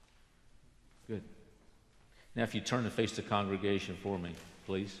 Good. Now if you turn and face the congregation for me,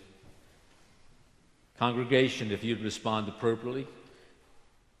 please. Congregation, if you'd respond appropriately.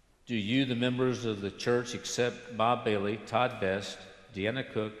 Do you, the members of the church, accept Bob Bailey, Todd Best,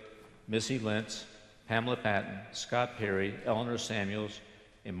 Deanna Cook, Missy Lentz, Pamela Patton, Scott Perry, Eleanor Samuels,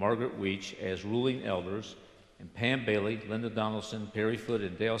 and Margaret Weech as ruling elders, and Pam Bailey, Linda Donaldson, Perry Foote,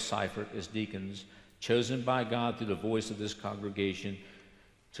 and Dale Seifert as deacons, chosen by God through the voice of this congregation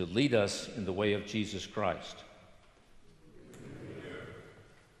to lead us in the way of Jesus Christ?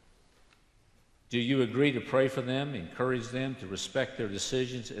 Do you agree to pray for them, encourage them to respect their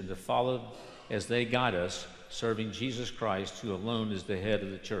decisions, and to follow as they guide us, serving Jesus Christ, who alone is the head of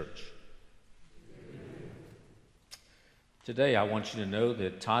the church? Today, I want you to know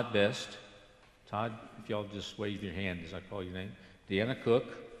that Todd Best, Todd, if y'all just wave your hand as I call your name, Deanna Cook,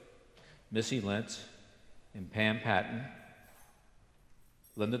 Missy Lentz, and Pam Patton,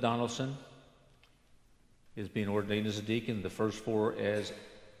 Linda Donaldson is being ordained as a deacon, the first four as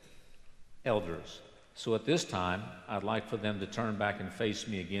elders. So at this time, I'd like for them to turn back and face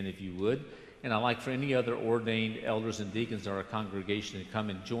me again, if you would. And I'd like for any other ordained elders and deacons in our congregation to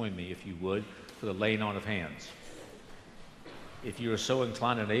come and join me, if you would, for the laying on of hands. If you are so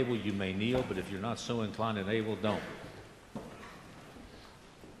inclined and able, you may kneel, but if you're not so inclined and able, don't.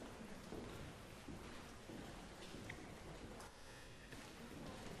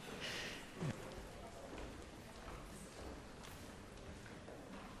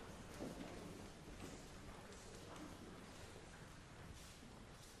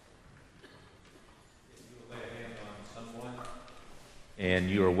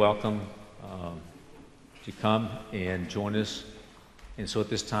 and you are welcome to come and join us. And so at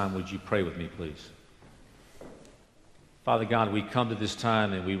this time, would you pray with me, please? Father God, we come to this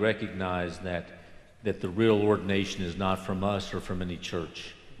time and we recognize that the real ordination is not from us or from any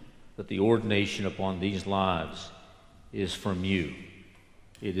church, but the ordination upon these lives is from you.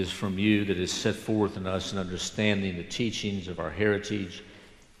 It is from you that is set forth in us in understanding the teachings of our heritage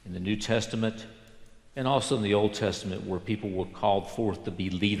in the New Testament and also in the Old Testament, where people were called forth to be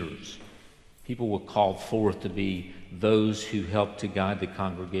leaders. People were called forth to be those who helped to guide the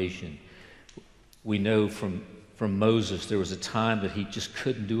congregation. We know from Moses there was a time that he just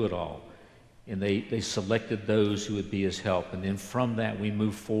couldn't do it all. And they selected those who would be his help. And then from that we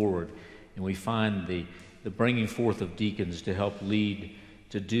move forward and we find the bringing forth of deacons to help lead,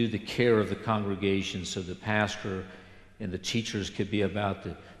 to do the care of the congregation so the pastor and the teachers could be about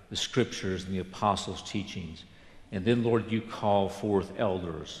the scriptures and the apostles' teachings. And then, Lord, you call forth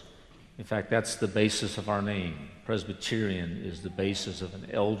elders. In fact, that's the basis of our name. Presbyterian is the basis of an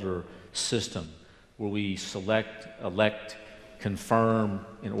elder system where we select, elect, confirm,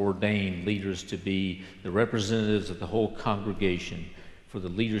 and ordain leaders to be the representatives of the whole congregation for the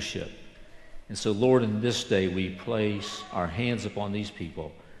leadership. And so, Lord, in this day we place our hands upon these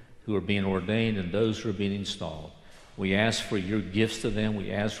people who are being ordained and those who are being installed. We ask for your gifts to them.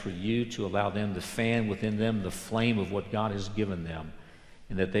 We ask for you to allow them to fan within them the flame of what God has given them,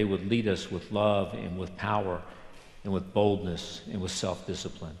 and that they would lead us with love and with power and with boldness and with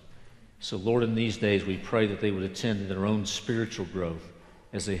self-discipline. So, Lord, in these days we pray that they would attend to their own spiritual growth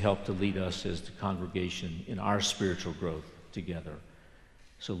as they help to lead us as the congregation in our spiritual growth together.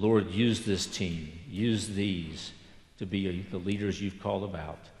 So, Lord, use this team, use these to be the leaders you've called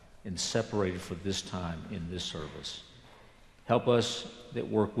about and separated for this time in this service. Help us that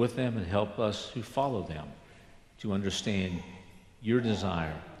work with them and help us who follow them to understand your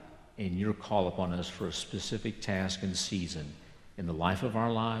desire and your call upon us for a specific task and season in the life of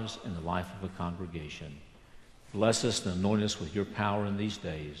our lives and the life of a congregation. Bless us and anoint us with your power in these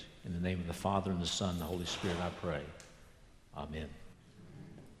days. In the name of the Father, and the Son, and the Holy Spirit, I pray. Amen.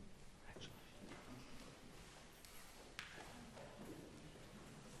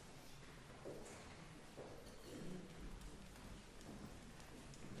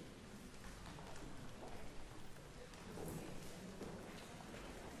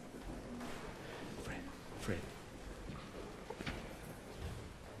 Fred.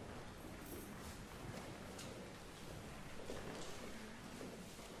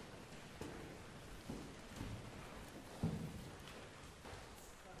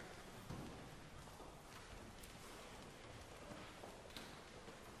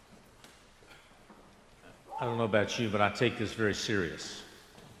 I don't know about you, but I take this very serious.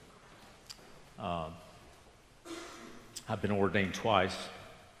 I've been ordained twice.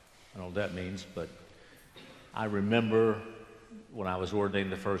 I don't know what that means, but I remember when I was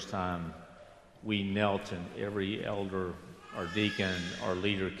ordained the first time, we knelt and every elder or deacon or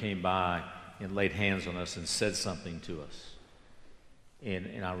leader came by and laid hands on us and said something to us.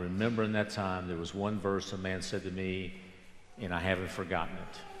 And I remember in that time there was one verse a man said to me, and I haven't forgotten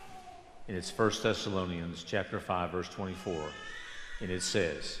it. And it's 1 Thessalonians chapter 5, verse 24. And it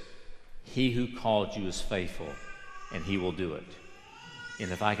says, "He who called you is faithful, and he will do it."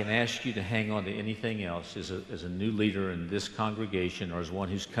 And if I can ask you to hang on to anything else as a new leader in this congregation or as one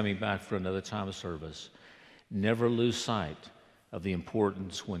who's coming back for another time of service, never lose sight of the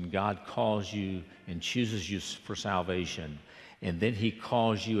importance when God calls you and chooses you for salvation, and then he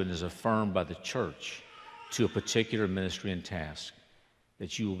calls you and is affirmed by the church to a particular ministry and task,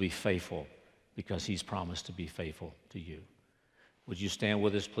 that you will be faithful because he's promised to be faithful to you. Would you stand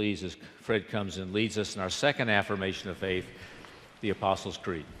with us, please, as Fred comes and leads us in our second affirmation of faith, the Apostles'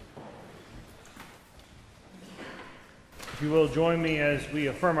 Creed. If you will join me as we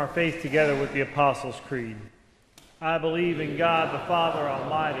affirm our faith together with the Apostles' Creed. I believe in God the Father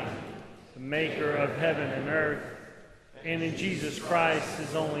Almighty, the maker of heaven and earth, and in Jesus Christ,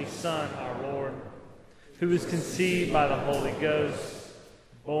 his only Son, our Lord, who was conceived by the Holy Ghost,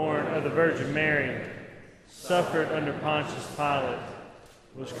 born of the Virgin Mary, suffered under Pontius Pilate,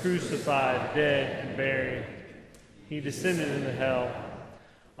 was crucified, dead, and buried. He descended into hell.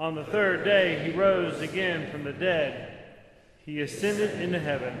 On the third day he rose again from the dead. He ascended into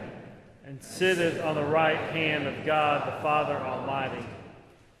heaven and sitteth on the right hand of God the Father Almighty.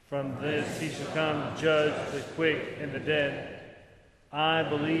 From this he shall come to judge the quick and the dead. I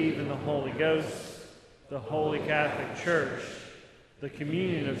believe in the Holy Ghost, the Holy Catholic Church, the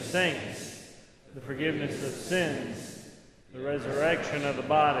communion of saints, the forgiveness of sins, the resurrection of the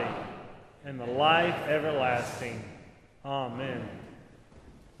body, and the life everlasting. Amen.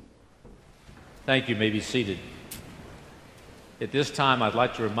 Thank you. You may be seated. At this time, I'd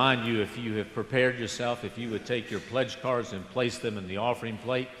like to remind you, if you have prepared yourself, if you would take your pledge cards and place them in the offering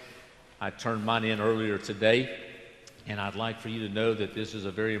plate. I turned mine in earlier today, and I'd like for you to know that this is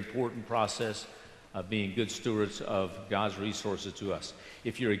a very important process of being good stewards of God's resources to us.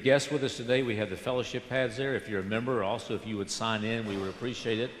 If you're a guest with us today, we have the fellowship pads there. If you're a member, also if you would sign in, we would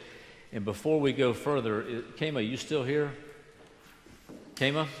appreciate it. And before we go further, Kama, you still here?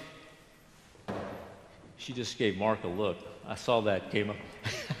 Kama? She just gave Mark a look. I saw that, Kama.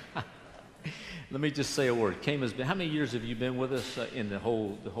 Let me just say a word. Kama's been, how many years have you been with us in the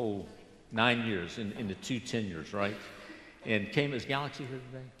whole 9 years, in the 2 tenures, right? And Kama's Galaxy here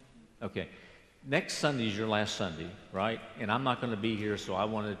today? Okay. Next Sunday is your last Sunday, right? And I'm not going to be here, so I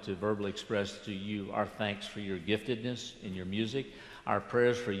wanted to verbally express to you our thanks for your giftedness in your music, our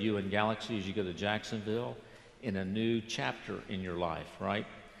prayers for you and Galaxy as you go to Jacksonville in a new chapter in your life, right?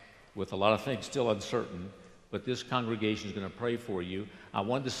 With a lot of things still uncertain, but this congregation is going to pray for you. I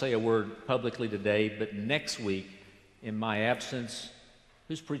wanted to say a word publicly today, but next week, in my absence,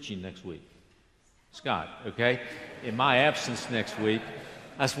 who's preaching next week? Scott, okay? In my absence next week,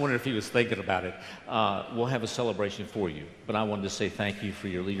 I just wondered if he was thinking about it. We'll have a celebration for you, but I wanted to say thank you for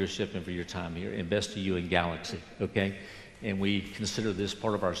your leadership and for your time here, and best to you in Galaxy, okay? And we consider this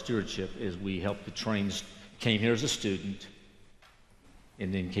part of our stewardship as we help the trains, came here as a student,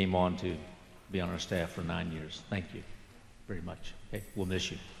 and then came on to be on our staff for 9 years. Thank you very much. Okay, we'll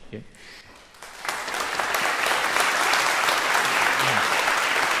miss you. Okay.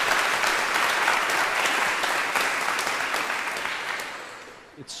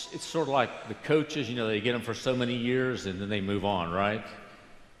 It's sort of like the coaches. You know, they get them for so many years and then they move on, right?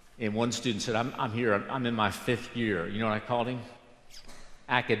 And one student said, "I'm here. I'm in my 5th year." You know what I called him?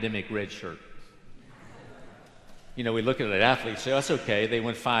 Academic red shirt. You know, we look at an athlete and say, "Oh, that's okay. They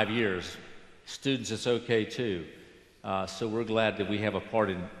went 5 years." Students, it's okay too. So we're glad that we have a part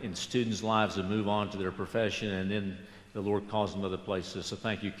in students' lives to move on to their profession, and then the Lord calls them other places. So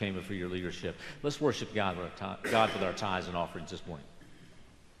thank you, Kama, for your leadership. Let's worship God with our tithes and offerings this morning.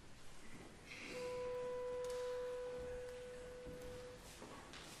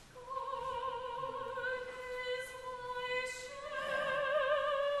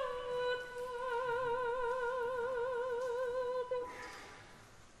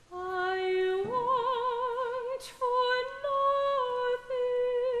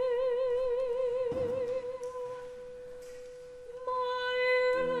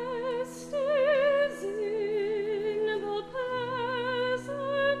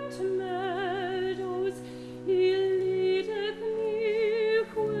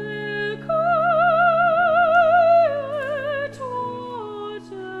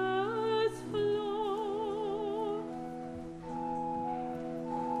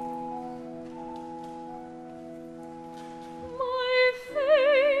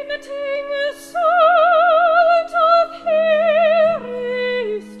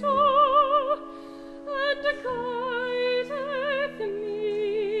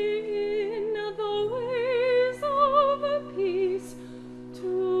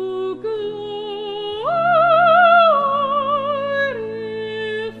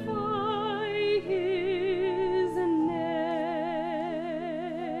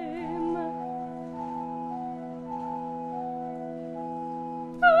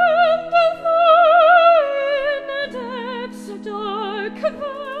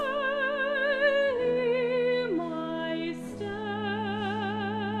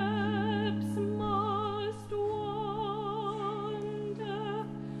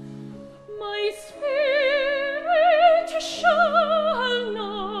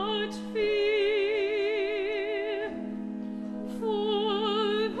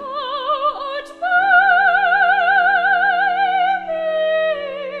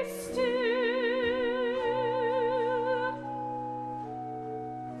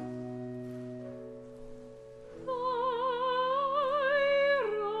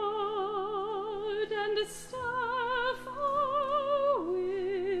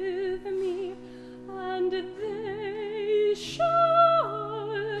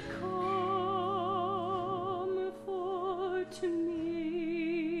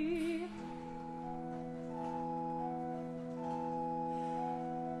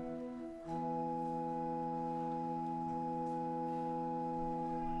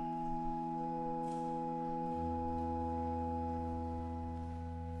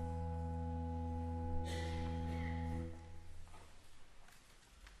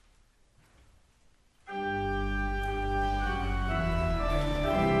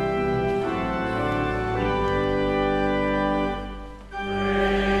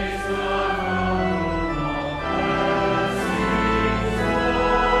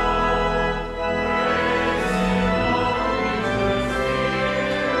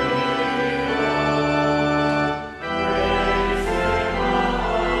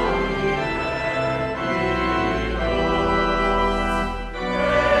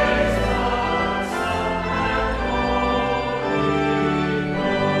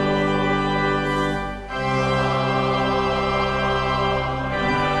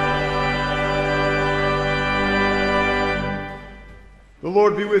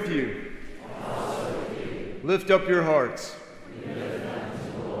 Lord be with you. Lift up your hearts.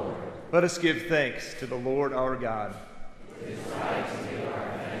 Let us give thanks to the Lord our God. It is right to give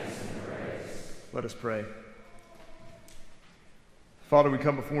our thanks and praise. Let us pray. Father, we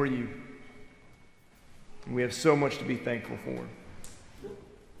come before you, and we have so much to be thankful for.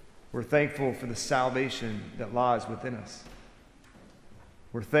 We're thankful for the salvation that lies within us.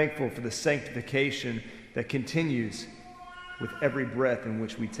 We're thankful for the sanctification that continues with every breath in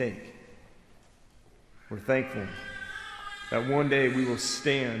which we take. We're thankful that one day we will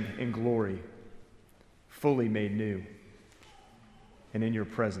stand in glory, fully made new, and in your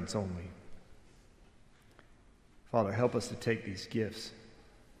presence only. Father, help us to take these gifts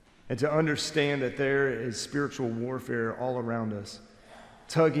and to understand that there is spiritual warfare all around us,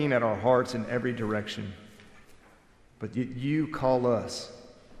 tugging at our hearts in every direction. But yet you call us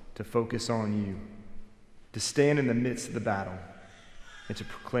to focus on you, to stand in the midst of the battle, and to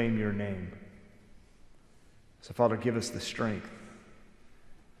proclaim your name. So, Father, give us the strength.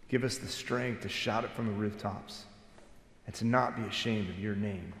 Give us the strength to shout it from the rooftops and to not be ashamed of your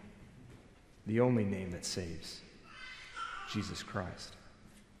name, the only name that saves, Jesus Christ.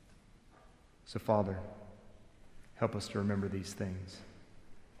 So, Father, help us to remember these things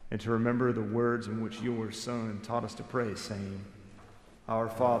and to remember the words in which your Son taught us to pray, saying, Our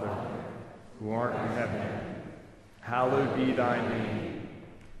Father, who art in heaven, hallowed be thy name.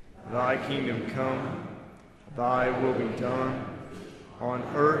 Thy kingdom come, thy will be done, on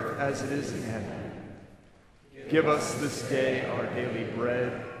earth as it is in heaven. Give us this day our daily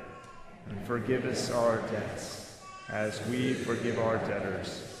bread, and forgive us our debts, as we forgive our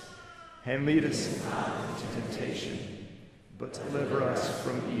debtors. And lead us not into temptation, but deliver us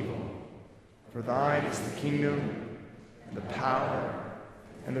from evil. For thine is the kingdom, and the power,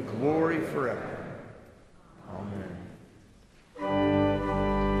 and the glory forever. Amen.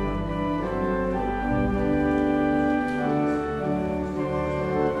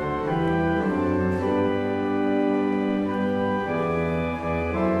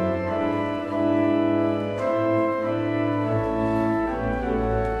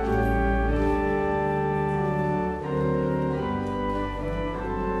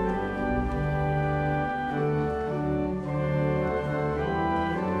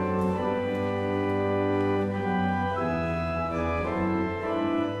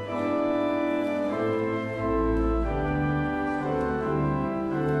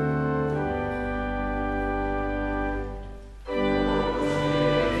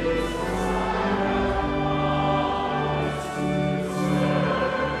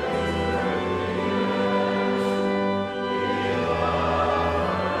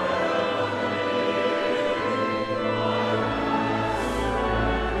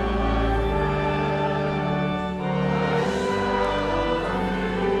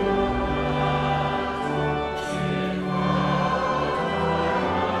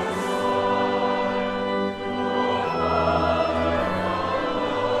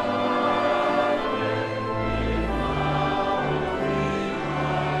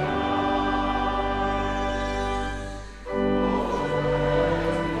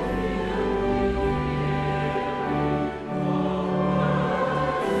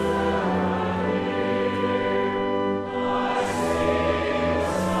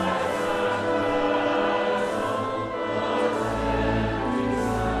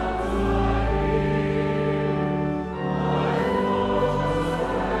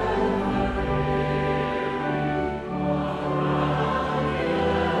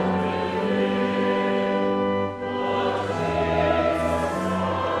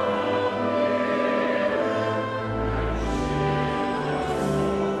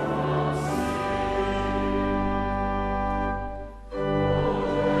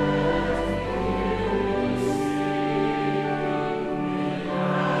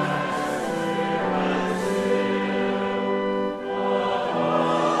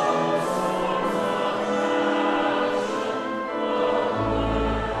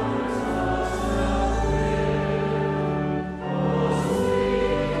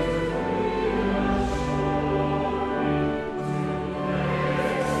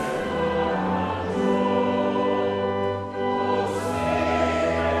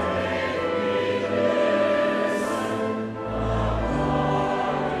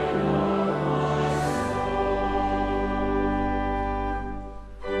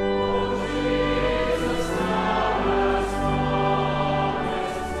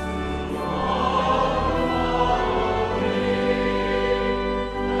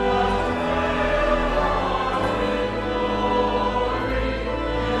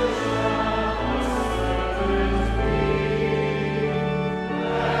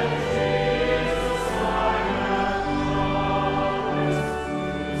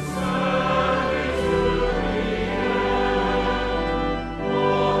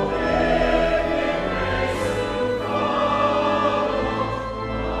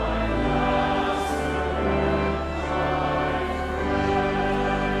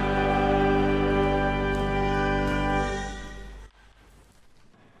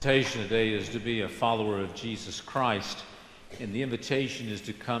 invitation today is to be a follower of Jesus Christ, and the invitation is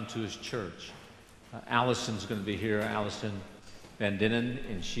to come to his church. Allison's going to be here, Allison Van Dennen,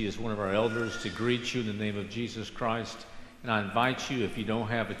 and she is one of our elders, to greet you in the name of Jesus Christ. And I invite you, if you don't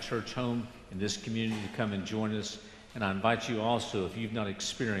have a church home in this community, to come and join us. And I invite you also, if you've not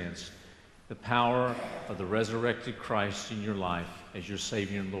experienced the power of the resurrected Christ in your life as your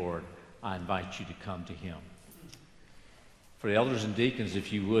Savior and Lord, I invite you to come to him. For the elders and deacons,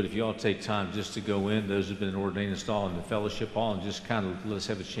 if you would, if you all take time just to go in, those who have been ordained and installed in the fellowship hall, and just kind of let us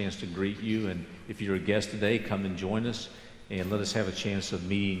have a chance to greet you. And if you're a guest today, come and join us, and let us have a chance of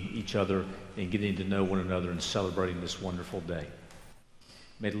meeting each other and getting to know one another and celebrating this wonderful day.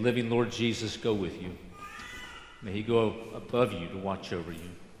 May the living Lord Jesus go with you. May he go above you to watch over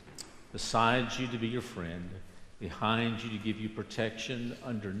you, beside you to be your friend, behind you to give you protection,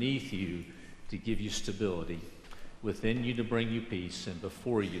 underneath you to give you stability, within you to bring you peace, and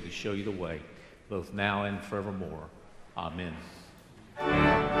before you to show you the way, both now and forevermore. Amen.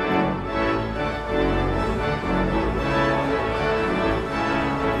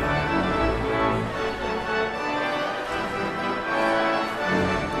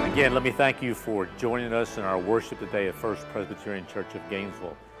 Again, let me thank you for joining us in our worship today at First Presbyterian Church of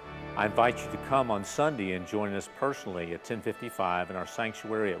Gainesville. I invite you to come on Sunday and join us personally at 1055 in our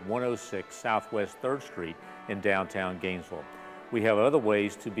sanctuary at 106 Southwest 3rd Street in downtown Gainesville. We have other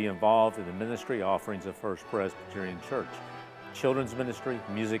ways to be involved in the ministry offerings of First Presbyterian Church: children's ministry,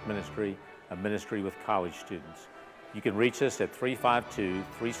 music ministry, a ministry with college students. You can reach us at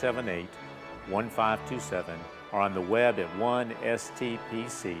 352-378-1527 or on the web at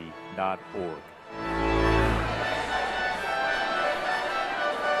 1stpc.org.